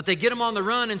 But they get him on the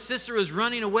run, and Sisera's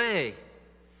running away.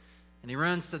 And he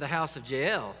runs to the house of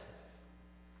Jael,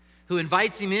 who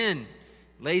invites him in,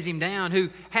 lays him down, who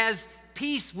has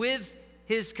peace with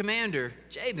his commander,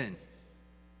 Jabin.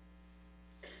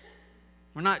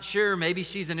 We're not sure. Maybe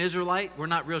she's an Israelite. We're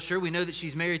not real sure. We know that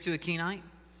she's married to a Kenite.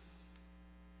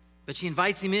 But she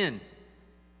invites him in.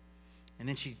 And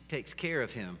then she takes care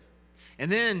of him.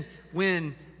 And then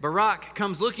when Barak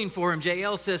comes looking for him,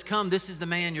 Jael says, come, this is the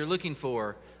man you're looking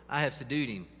for. I have subdued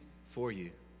him for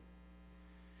you.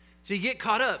 So you get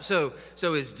caught up. So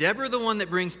is Deborah the one that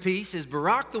brings peace? Is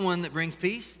Barak the one that brings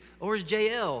peace? Or is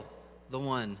Jael the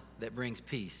one that brings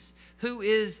peace? Who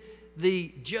is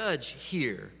the judge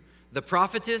here? The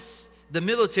prophetess, the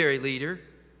military leader,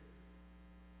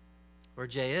 or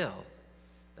Jael,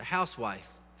 the housewife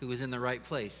who was in the right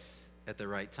place at the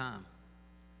right time?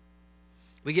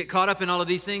 We get caught up in all of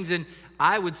these things, and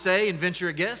I would say and venture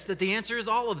a guess that the answer is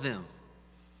all of them.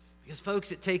 Because,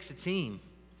 folks, it takes a team.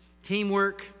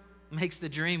 Teamwork makes the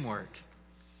dream work,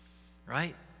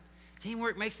 right?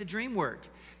 Teamwork makes the dream work.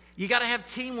 You got to have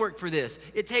teamwork for this.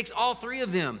 It takes all three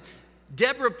of them.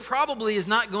 Deborah probably is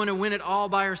not going to win it all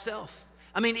by herself.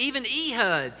 I mean, even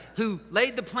Ehud, who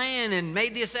laid the plan and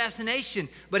made the assassination,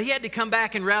 but he had to come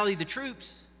back and rally the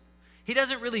troops. He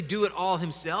doesn't really do it all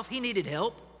himself. He needed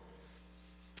help.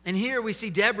 And here we see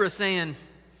Deborah saying,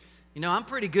 I'm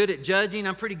pretty good at judging.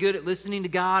 I'm pretty good at listening to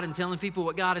God and telling people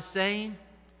what God is saying.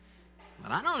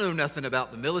 But I don't know nothing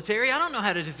about the military. I don't know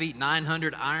how to defeat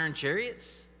 900 iron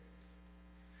chariots.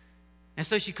 And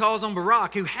so she calls on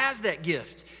Barak, who has that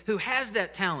gift, who has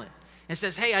that talent, and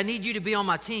says, hey, I need you to be on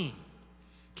my team.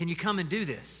 Can you come and do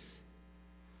this?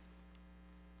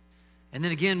 And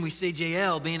then again, we see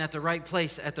Jael being at the right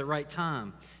place at the right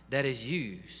time. That is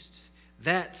used.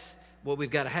 That's what we've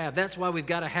got to have. That's why we've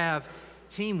got to have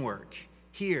teamwork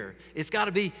here. It's got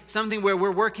to be something where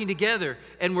we're working together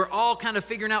and we're all kind of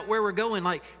figuring out where we're going,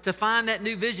 like to find that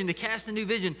new vision, to cast a new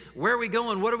vision. Where are we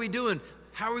going? What are we doing?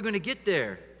 How are we going to get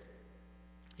there?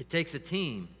 It takes a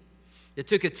team. It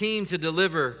took a team to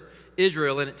deliver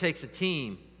Israel, and it takes a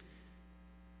team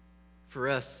for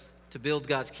us to build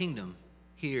God's kingdom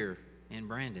here in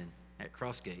Brandon at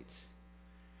Crossgates.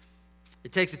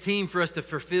 It takes a team for us to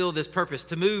fulfill this purpose,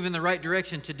 to move in the right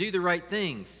direction, to do the right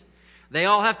things. They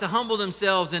all have to humble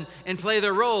themselves and play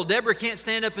their role. Deborah can't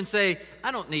stand up and say,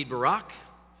 I don't need Barak.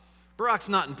 Barak's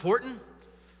not important.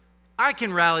 I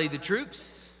can rally the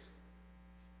troops.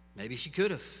 Maybe she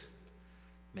could have.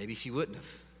 Maybe she wouldn't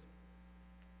have.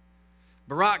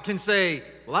 Barak can say,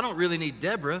 well, I don't really need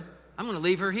Deborah. I'm going to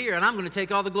leave her here, and I'm going to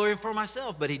take all the glory for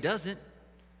myself. But he doesn't,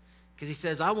 because he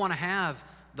says, I want to have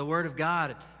the word of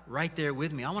God right there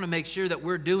with me. I want to make sure that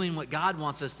we're doing what God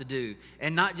wants us to do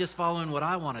and not just following what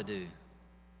I want to do.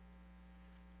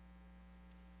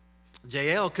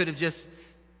 Jael could have just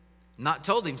not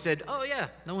told him, said, oh yeah,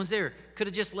 no one's there. Could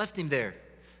have just left him there.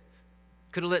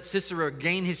 Could have let Sisera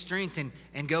gain his strength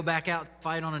and go back out and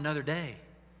fight on another day.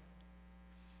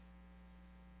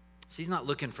 She's not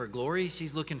looking for glory.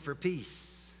 She's looking for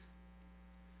peace.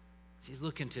 She's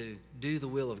looking to do the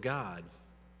will of God.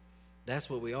 That's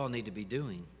what we all need to be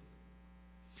doing.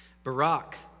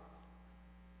 Barak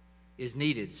is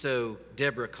needed, so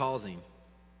Deborah calls him.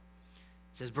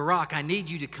 Says, Barak, I need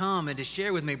you to come and to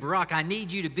share with me. Barak, I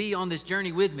need you to be on this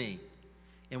journey with me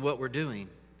in what we're doing.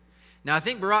 Now, I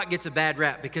think Barak gets a bad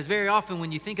rap because very often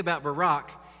when you think about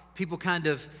Barak, people kind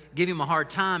of give him a hard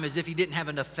time as if he didn't have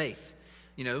enough faith.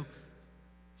 You know,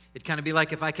 it'd kind of be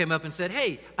like if I came up and said,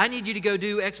 hey, I need you to go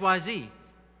do X, Y, Z.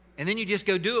 And then you just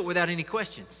go do it without any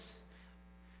questions.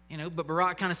 You know, but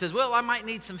Barak kind of says, well, I might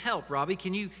need some help, Robbie.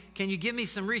 Can you give me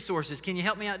some resources? Can you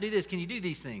help me out do this? Can you do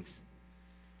these things?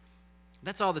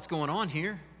 That's all that's going on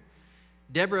here.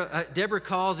 Deborah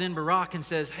calls in Barak and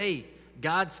says, hey,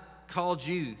 God's called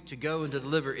you to go and to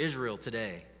deliver Israel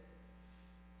today.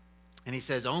 And he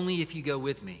says, only if you go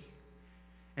with me.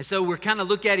 And so we're kind of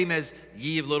look at him as,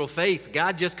 ye of little faith.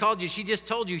 God just called you. She just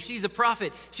told you. She's a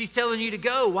prophet. She's telling you to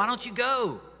go. Why don't you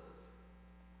go?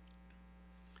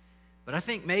 But I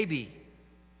think maybe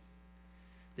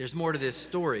there's more to this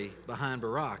story behind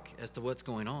Barak as to what's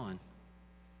going on.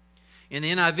 In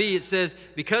the NIV, it says,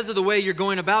 because of the way you're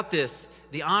going about this,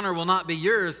 the honor will not be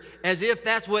yours, as if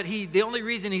that's the only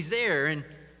reason he's there. And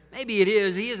maybe it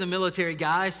is. He is a military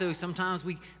guy, so sometimes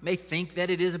we may think that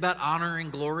it is about honor and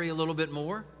glory a little bit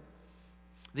more.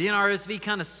 The NRSV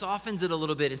kind of softens it a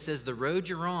little bit and says, the road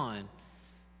you're on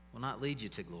will not lead you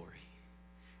to glory.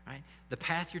 Right? The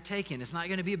path you're taking, it's not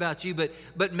going to be about you,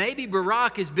 but maybe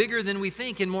Barak is bigger than we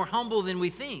think and more humble than we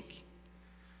think.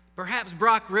 Perhaps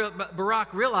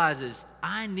Barak realizes,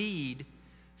 I need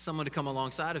someone to come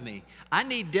alongside of me. I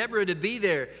need Deborah to be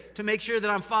there to make sure that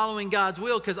I'm following God's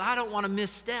will because I don't want to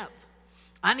misstep.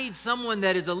 I need someone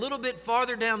that is a little bit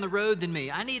farther down the road than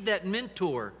me. I need that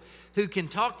mentor who can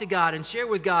talk to God and share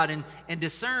with God and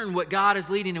discern what God is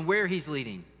leading and where he's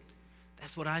leading.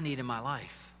 That's what I need in my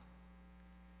life.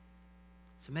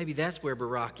 So maybe that's where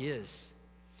Barak is.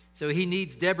 So he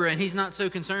needs Deborah, and he's not so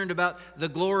concerned about the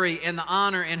glory and the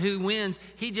honor and who wins.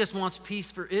 He just wants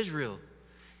peace for Israel.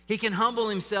 He can humble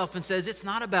himself and says, it's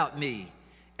not about me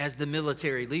as the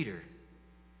military leader.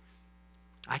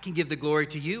 I can give the glory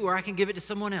to you, or I can give it to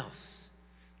someone else,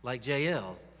 like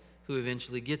Jael, who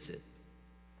eventually gets it.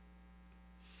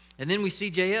 And then we see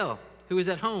Jael, who is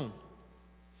at home.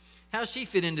 How does she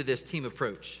fit into this team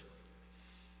approach?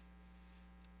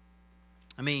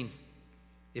 I mean,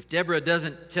 if Deborah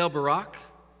doesn't tell Barak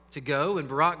to go and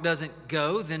Barak doesn't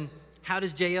go, then how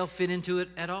does Jael fit into it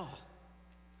at all?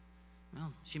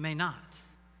 Well, she may not.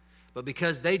 But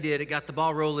because they did, it got the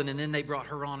ball rolling, and then they brought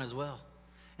her on as well.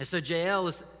 And so Jael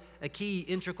is a key,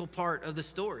 integral part of the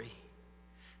story.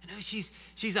 You know,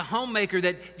 she's a homemaker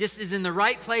that just is in the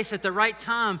right place at the right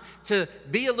time to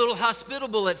be a little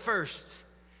hospitable at first,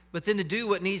 but then to do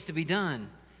what needs to be done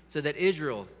so that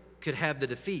Israel could have the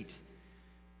defeat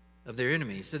of their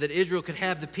enemies, so that Israel could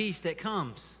have the peace that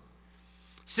comes.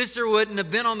 Sisera wouldn't have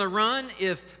been on the run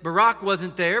if Barak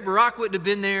wasn't there. Barak wouldn't have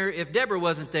been there if Deborah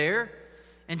wasn't there.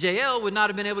 And Jael would not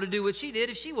have been able to do what she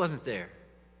did if she wasn't there.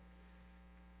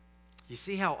 You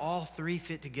see how all three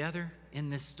fit together in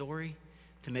this story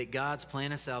to make God's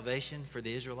plan of salvation for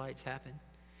the Israelites happen?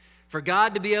 For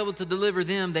God to be able to deliver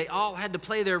them, they all had to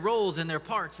play their roles and their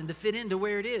parts and to fit into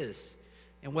where it is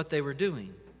and what they were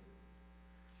doing.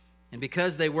 And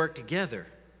because they worked together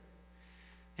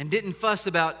and didn't fuss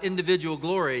about individual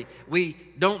glory, we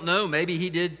don't know. Maybe he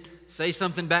did say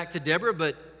something back to Deborah,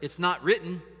 but it's not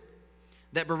written.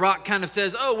 That Barak kind of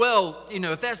says, oh, well, you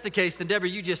know, if that's the case, then Deborah,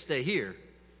 you just stay here.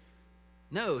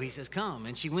 No, he says, come.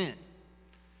 And she went.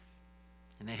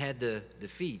 And they had the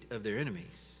defeat of their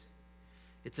enemies.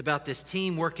 It's about this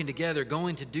team working together,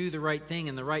 going to do the right thing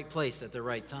in the right place at the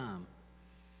right time.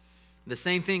 The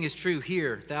same thing is true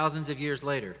here, thousands of years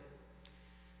later.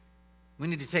 We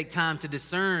need to take time to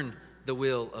discern the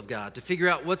will of God, to figure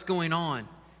out what's going on,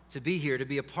 to be here, to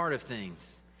be a part of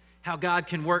things, how God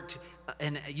can work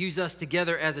and use us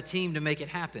together as a team to make it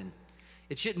happen.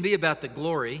 It shouldn't be about the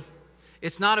glory.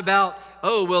 It's not about,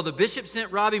 oh, well, the bishop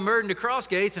sent Robbie Murden to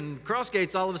Crossgates, and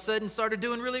Crossgates all of a sudden started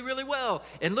doing really, really well,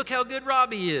 and look how good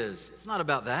Robbie is. It's not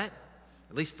about that.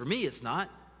 At least for me, it's not.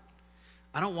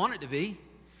 I don't want it to be.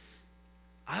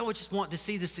 I would just want to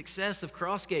see the success of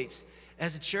Crossgates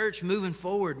as a church moving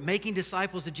forward, making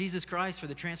disciples of Jesus Christ for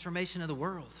the transformation of the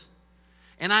world.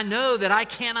 And I know that I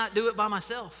cannot do it by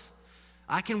myself.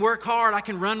 I can work hard. I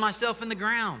can run myself in the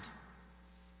ground.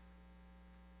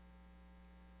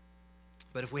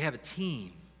 But if we have a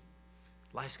team,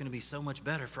 life's going to be so much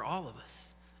better for all of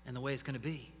us and the way it's going to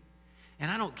be.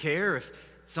 And I don't care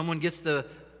if someone gets the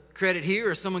credit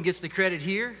here or someone gets the credit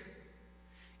here.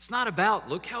 It's not about,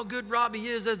 look how good Robbie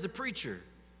is as the preacher.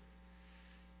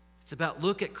 It's about,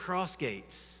 look at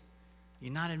Crossgates,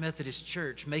 United Methodist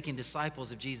Church, making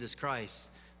disciples of Jesus Christ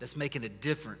that's making a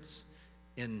difference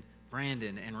in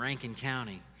Brandon and Rankin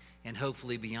County and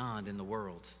hopefully beyond in the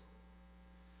world.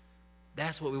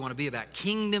 That's what we want to be about,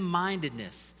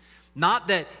 kingdom-mindedness. Not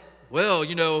that, well,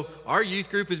 you know, our youth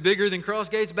group is bigger than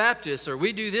Crossgates Baptist, or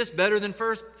we do this better than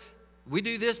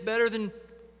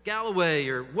Galloway,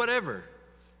 or whatever.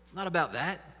 It's not about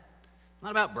that. It's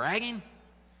not about bragging.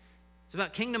 It's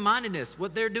about kingdom-mindedness.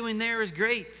 What they're doing there is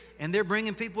great, and they're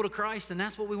bringing people to Christ, and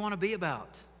that's what we want to be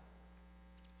about.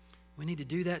 We need to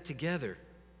do that together.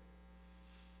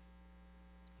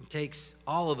 It takes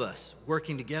all of us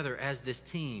working together as this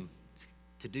team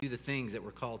to do the things that we're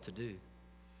called to do.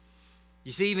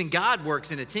 You see, even God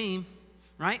works in a team,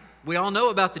 right? We all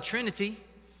know about the Trinity.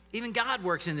 Even God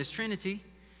works in this Trinity,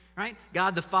 right?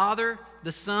 God the Father,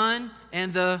 the Son,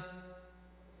 and the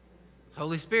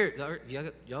Holy Spirit.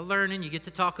 Y'all learning. You get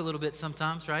to talk a little bit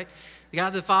sometimes, right?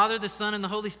 God the Father, the Son, and the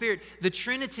Holy Spirit. The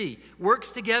Trinity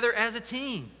works together as a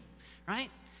team, right?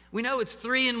 We know it's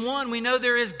 3 in 1. We know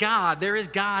there is God. There is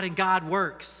God, and God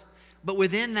works. But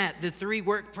within that, the three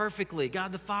work perfectly.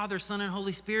 God the Father, Son, and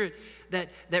Holy Spirit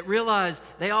that realize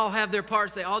they all have their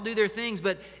parts. They all do their things,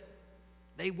 but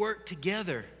they work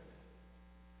together.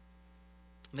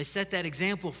 They set that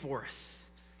example for us,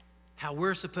 how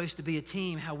we're supposed to be a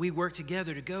team, how we work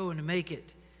together to go and to make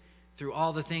it through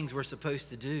all the things we're supposed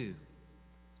to do.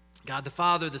 God the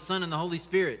Father, the Son, and the Holy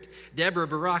Spirit, Deborah,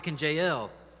 Barak, and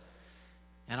Jael,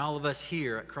 and all of us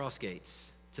here at Crossgates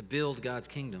to build God's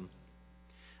kingdom.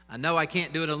 I know I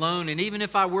can't do it alone, and even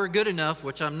if I were good enough,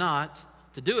 which I'm not,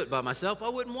 to do it by myself, I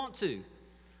wouldn't want to,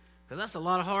 because that's a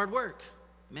lot of hard work.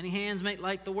 Many hands make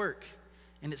light the work,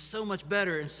 and it's so much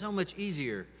better and so much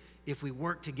easier if we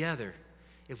work together,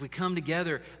 if we come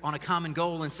together on a common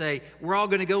goal and say, we're all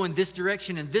going to go in this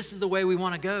direction, and this is the way we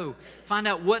want to go. Find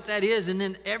out what that is, and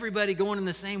then everybody going in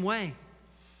the same way,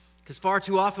 because far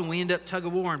too often we end up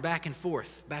tug-of-war and back and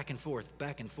forth, back and forth,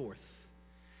 back and forth.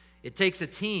 It takes a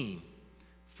team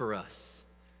for us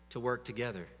to work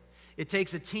together. It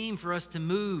takes a team for us to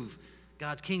move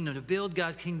God's kingdom, to build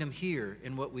God's kingdom here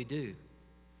in what we do.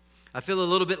 I feel a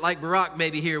little bit like Barak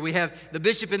maybe here. We have the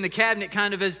bishop in the cabinet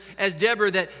kind of as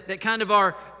Deborah that kind of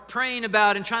are praying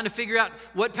about and trying to figure out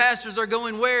what pastors are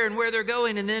going where and where they're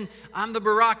going. And then I'm the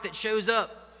Barak that shows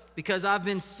up because I've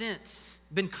been sent,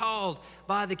 been called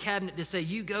by the cabinet to say,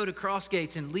 you go to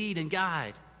Crossgates and lead and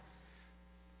guide.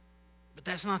 But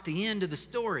that's not the end of the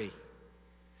story.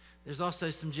 There's also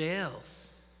some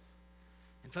JLs.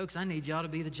 And folks, I need y'all to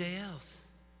be the JLs.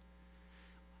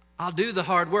 I'll do the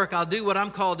hard work. I'll do what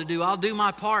I'm called to do. I'll do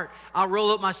my part. I'll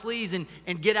roll up my sleeves and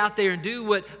get out there and do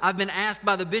what I've been asked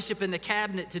by the bishop and the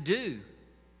cabinet to do.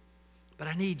 But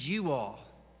I need you all,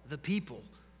 the people,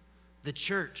 the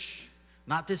church.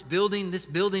 Not this building. This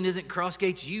building isn't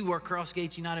Crossgates. You are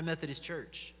Crossgates United Methodist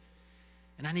Church.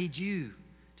 And I need you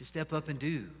to step up and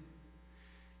do,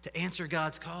 to answer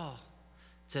God's call,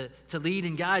 to lead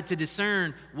and guide, to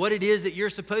discern what it is that you're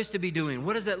supposed to be doing.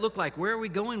 What does that look like? Where are we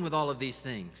going with all of these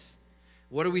things?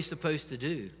 What are we supposed to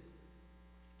do?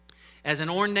 As an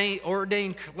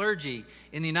ordained clergy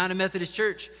in the United Methodist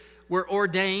Church, we're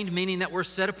ordained, meaning that we're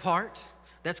set apart.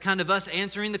 That's kind of us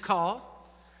answering the call,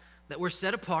 that we're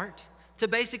set apart to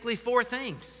basically 4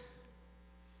 things.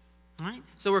 All right?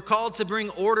 So we're called to bring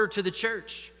order to the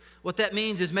church. What that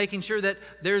means is making sure that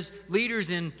there's leaders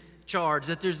in charge,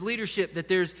 that there's leadership, that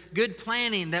there's good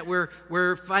planning, that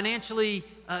we're financially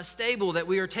stable, that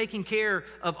we are taking care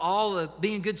of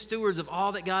being good stewards of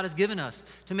all that God has given us,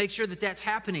 to make sure that that's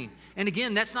happening. And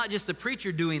again, that's not just the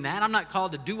preacher doing that. I'm not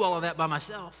called to do all of that by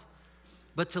myself,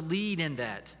 but to lead in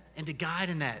that and to guide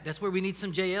in that. That's where we need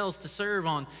some JLs to serve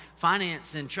on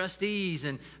finance and trustees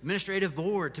and administrative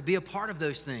board, to be a part of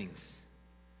those things.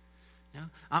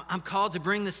 I'm called to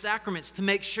bring the sacraments, to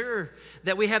make sure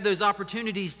that we have those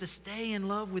opportunities to stay in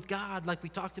love with God, like we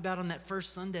talked about on that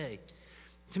first Sunday,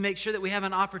 to make sure that we have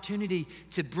an opportunity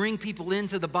to bring people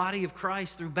into the body of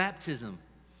Christ through baptism,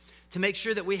 to make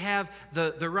sure that we have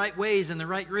the right ways and the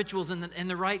right rituals and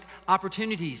the right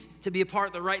opportunities to be a part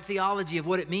of the right theology of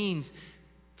what it means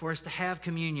for us to have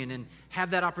communion and have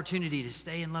that opportunity to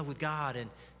stay in love with God and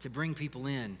to bring people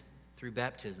in through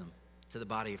baptism to the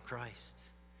body of Christ.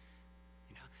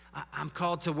 I'm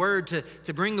called to word,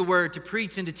 to bring the word, to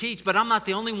preach and to teach, but I'm not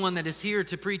the only one that is here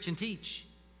to preach and teach.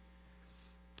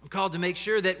 I'm called to make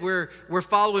sure that we're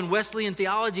following Wesleyan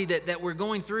theology, that we're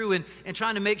going through and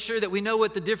trying to make sure that we know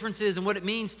what the difference is and what it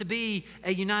means to be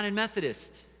a United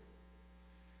Methodist.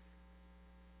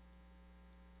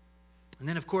 And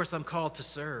then, of course, I'm called to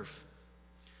serve,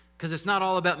 because it's not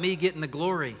all about me getting the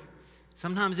glory.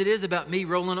 Sometimes it is about me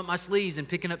rolling up my sleeves and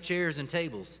picking up chairs and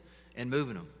tables and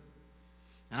moving them.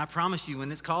 And I promise you,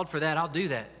 when it's called for that, I'll do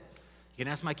that. You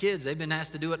can ask my kids. They've been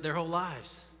asked to do it their whole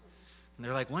lives. And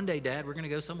they're like, one day, Dad, we're going to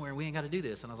go somewhere and we ain't got to do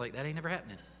this. And I was like, that ain't never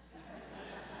happening.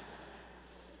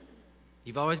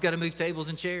 You've always got to move tables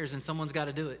and chairs, and someone's got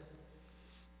to do it.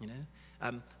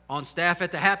 I'm on staff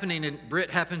at the happening, and Britt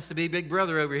happens to be big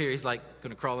brother over here. He's like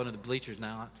going to crawl into the bleachers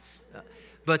now.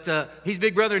 But he's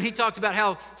big brother, and he talked about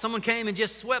how someone came and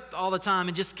just swept all the time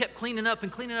and just kept cleaning up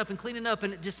and cleaning up and cleaning up,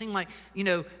 and it just seemed like,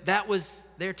 that was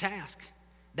their task.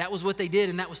 That was what they did,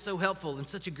 and that was so helpful and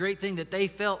such a great thing that they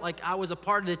felt like I was a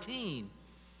part of the team.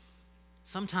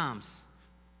 Sometimes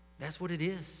that's what it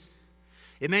is.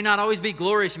 It may not always be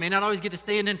glorious. You may not always get to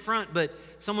stand in front, but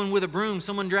someone with a broom,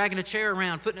 someone dragging a chair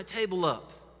around, putting a table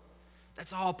up,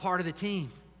 that's all part of the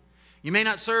team. You may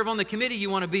not serve on the committee you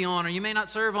want to be on, or you may not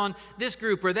serve on this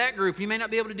group or that group. You may not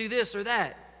be able to do this or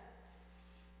that.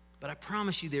 But I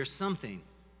promise you there's something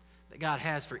that God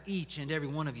has for each and every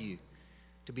one of you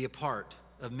to be a part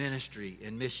of ministry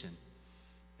and mission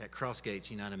at Crossgates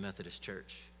United Methodist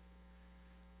Church.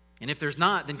 And if there's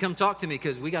not, then come talk to me,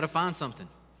 because we got to find something.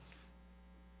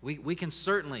 We can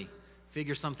certainly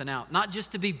figure something out, not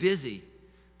just to be busy,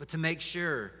 but to make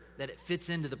sure that it fits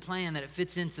into the plan, that it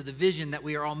fits into the vision, that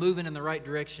we are all moving in the right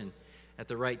direction at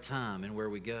the right time and where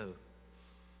we go.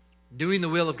 Doing the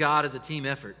will of God is a team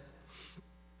effort.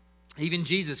 Even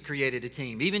Jesus created a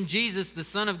team. Even Jesus, the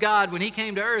Son of God, when he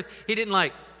came to earth, he didn't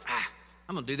I'm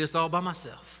going to do this all by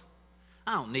myself.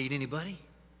 I don't need anybody.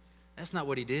 That's not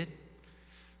what he did.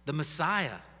 The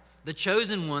Messiah, the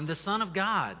chosen one, the Son of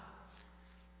God.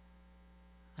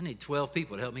 I need 12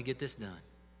 people to help me get this done.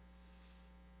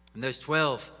 And those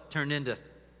 12 turned into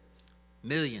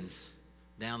millions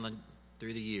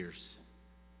through the years.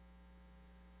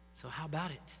 So how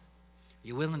about it? Are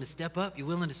you willing to step up? You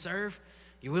willing to serve?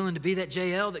 You willing to be that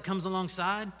JL that comes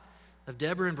alongside of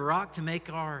Deborah and Barack to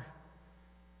make our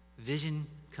vision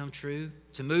come true,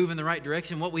 to move in the right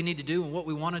direction, what we need to do and what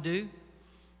we want to do?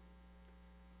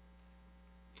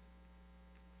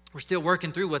 We're still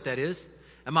working through what that is.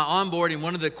 At my onboarding,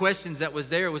 one of the questions that was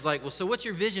there was like, well, so what's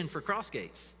your vision for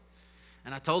Crossgates?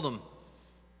 And I told them,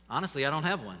 honestly, I don't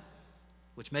have one,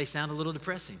 which may sound a little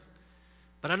depressing.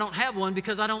 But I don't have one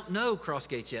because I don't know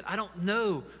Crossgates yet. I don't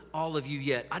know all of you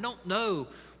yet. I don't know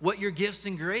what your gifts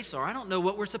and grace are. I don't know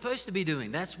what we're supposed to be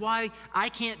doing. That's why I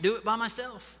can't do it by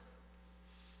myself.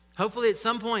 Hopefully at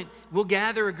some point we'll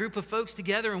gather a group of folks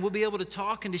together and we'll be able to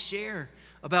talk and to share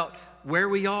about where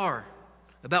we are,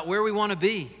 about where we want to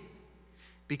be.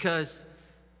 Because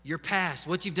your past,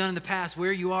 what you've done in the past,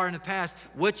 where you are in the past,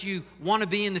 what you want to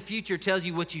be in the future tells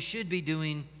you what you should be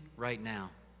doing right now.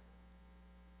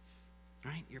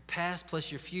 Right? Your past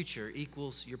plus your future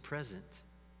equals your present.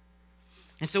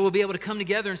 And so we'll be able to come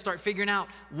together and start figuring out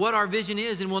what our vision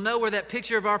is, and we'll know where that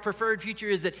picture of our preferred future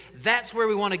is, that's where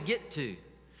we want to get to.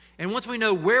 And once we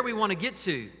know where we want to get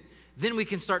to, then we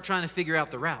can start trying to figure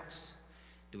out the routes.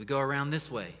 Do we go around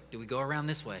this way? Do we go around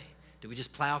this way? Do we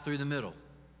just plow through the middle?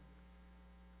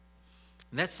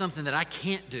 And that's something that I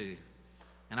can't do,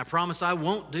 and I promise I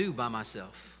won't do by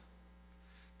myself.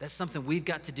 That's something we've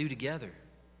got to do together.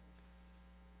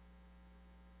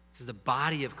 Because the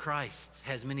body of Christ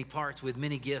has many parts with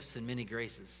many gifts and many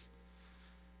graces.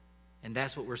 And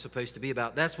that's what we're supposed to be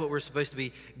about. That's what we're supposed to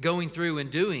be going through and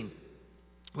doing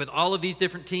with all of these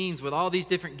different teams, with all these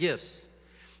different gifts.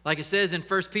 Like it says in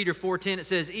 1 Peter 4:10, it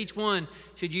says, each one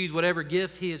should use whatever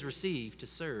gift he has received to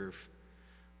serve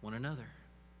one another.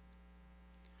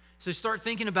 So start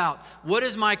thinking about, what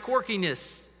is my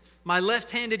quirkiness, my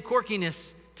left-handed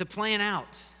quirkiness to plan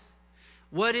out?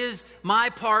 What is my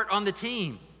part on the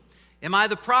team? Am I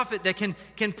the prophet that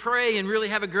can pray and really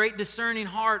have a great discerning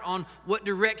heart on what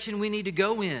direction we need to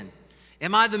go in?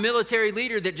 Am I the military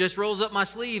leader that just rolls up my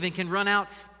sleeve and can run out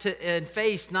and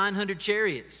face 900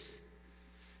 chariots?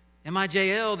 Am I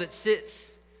JL that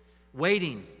sits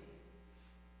waiting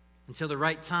until the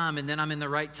right time, and then I'm in the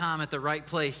right time at the right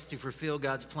place to fulfill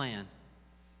God's plan?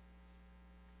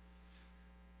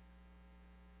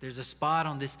 There's a spot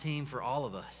on this team for all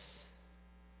of us.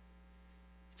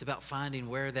 It's about finding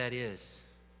where that is,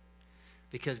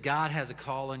 because God has a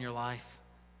call on your life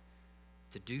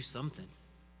to do something.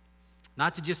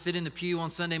 Not to just sit in the pew on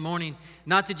Sunday morning,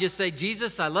 not to just say,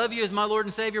 Jesus, I love you as my Lord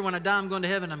and Savior. When I die, I'm going to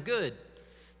heaven. I'm good.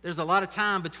 There's a lot of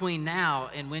time between now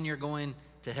and when you're going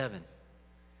to heaven.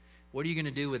 What are you going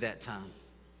to do with that time?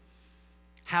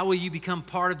 How will you become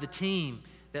part of the team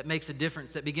that makes a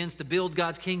difference, that begins to build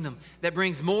God's kingdom, that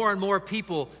brings more and more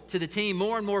people to the team,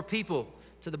 more and more people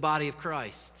to the body of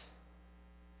Christ?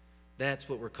 That's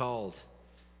what we're called.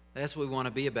 That's what we want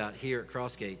to be about here at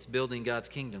Crossgates, building God's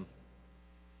kingdom.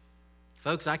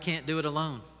 Folks, I can't do it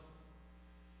alone.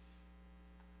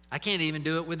 I can't even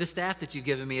do it with the staff that you've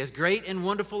given me, as great and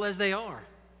wonderful as they are.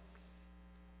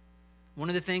 One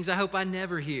of the things I hope I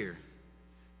never hear,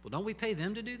 well, don't we pay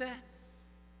them to do that?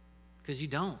 Because you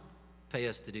don't pay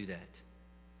us to do that.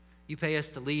 You pay us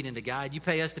to lead and to guide. You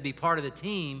pay us to be part of the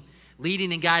team,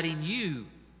 leading and guiding you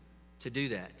to do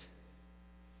that.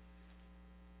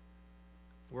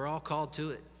 We're all called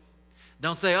to it.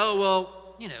 Don't say, oh, well,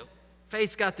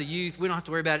 Faith's got the youth. We don't have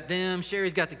to worry about them.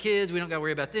 Sherry's got the kids. We don't got to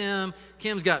worry about them.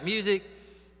 Kim's got music.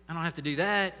 I don't have to do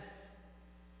that.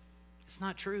 It's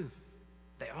not true.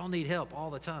 They all need help all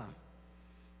the time.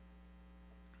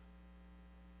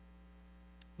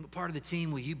 What part of the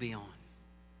team will you be on?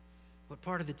 What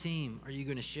part of the team are you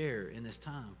going to share in this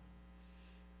time?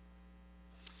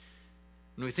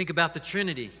 When we think about the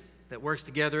Trinity that works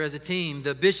together as a team,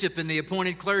 the bishop and the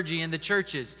appointed clergy in the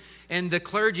churches, and the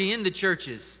clergy in the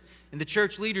churches, and the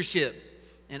church leadership,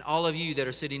 and all of you that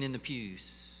are sitting in the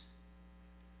pews.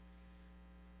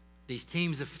 These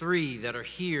teams of 3 that are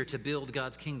here to build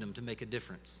God's kingdom, to make a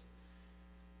difference.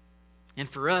 And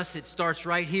for us, it starts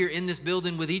right here in this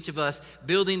building with each of us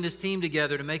building this team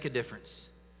together to make a difference.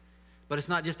 But it's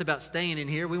not just about staying in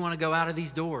here. We want to go out of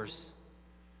these doors.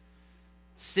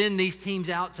 Send these teams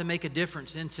out to make a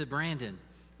difference into Brandon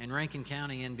and Rankin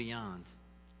County and beyond,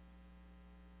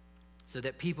 so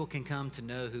that people can come to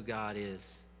know who God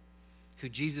is, who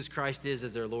Jesus Christ is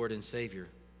as their Lord and Savior.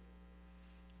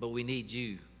 But we need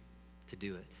you to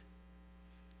do it.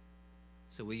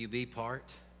 So will you be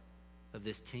part of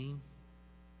this team?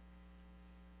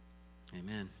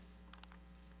 Amen.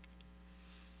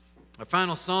 Our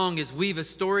final song is We've a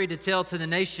Story to Tell to the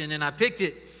Nation, and I picked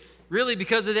it really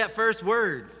because of that first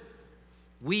word.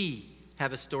 We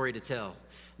have a story to tell.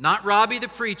 Not Robbie the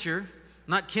preacher,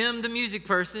 not Kim the music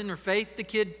person, or Faith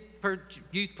the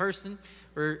youth person,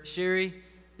 or Sherry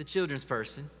the children's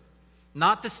person.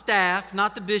 Not the staff,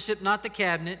 not the bishop, not the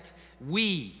cabinet.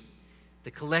 We,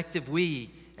 the collective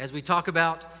we, as we talk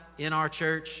about in our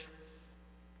church.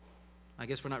 I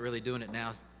guess we're not really doing it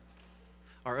now.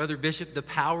 Our other bishop, the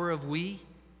power of we,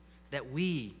 that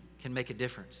we can make a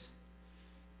difference.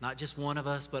 Not just one of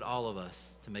us, but all of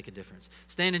us to make a difference.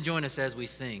 Stand and join us as we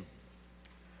sing.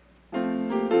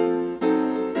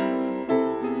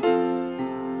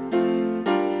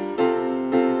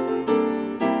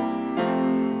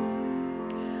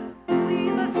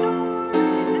 Story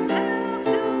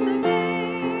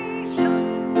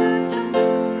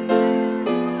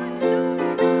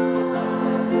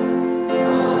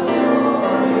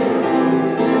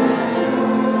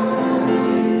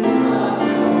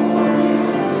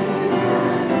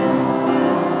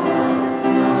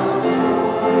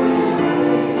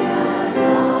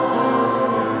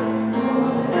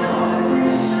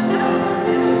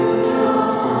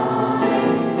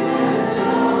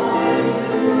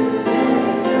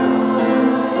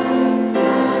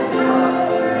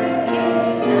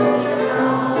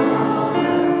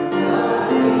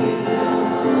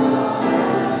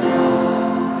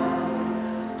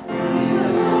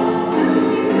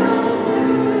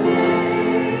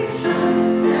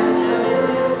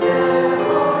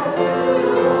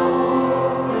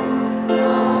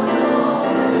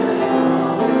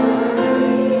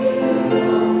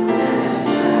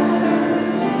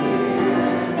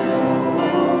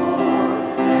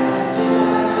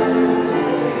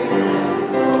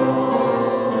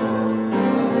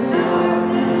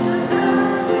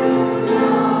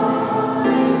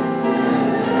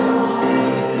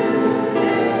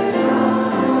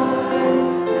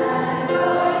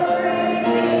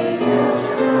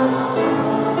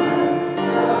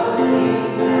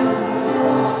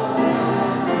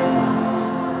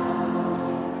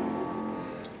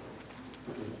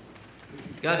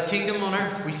God's kingdom on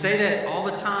earth. We say that all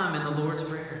the time in the Lord's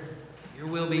Prayer. Your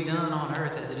will be done on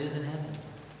earth as it is in heaven.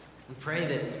 We pray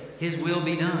that His will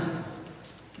be done.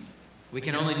 We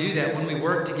can only do that when we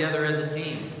work together as a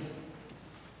team.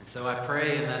 And so I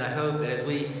pray and that I hope that as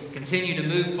we continue to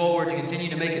move forward, to continue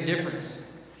to make a difference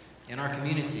in our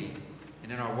community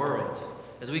and in our world,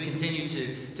 as we continue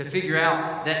to figure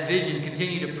out that vision,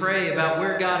 continue to pray about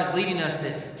where God is leading us,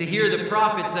 to hear the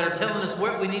prophets that are telling us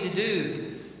what we need to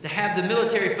do, to have the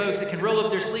military folks that can roll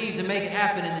up their sleeves and make it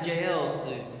happen in the jails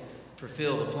to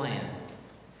fulfill the plan,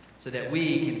 so that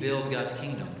we can build God's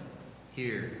kingdom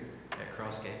here at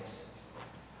Crossgates.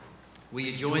 Will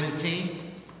you join the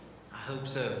team? I hope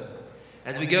so.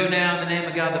 As we go now in the name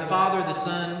of God the Father, the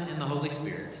Son, and the Holy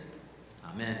Spirit.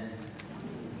 Amen.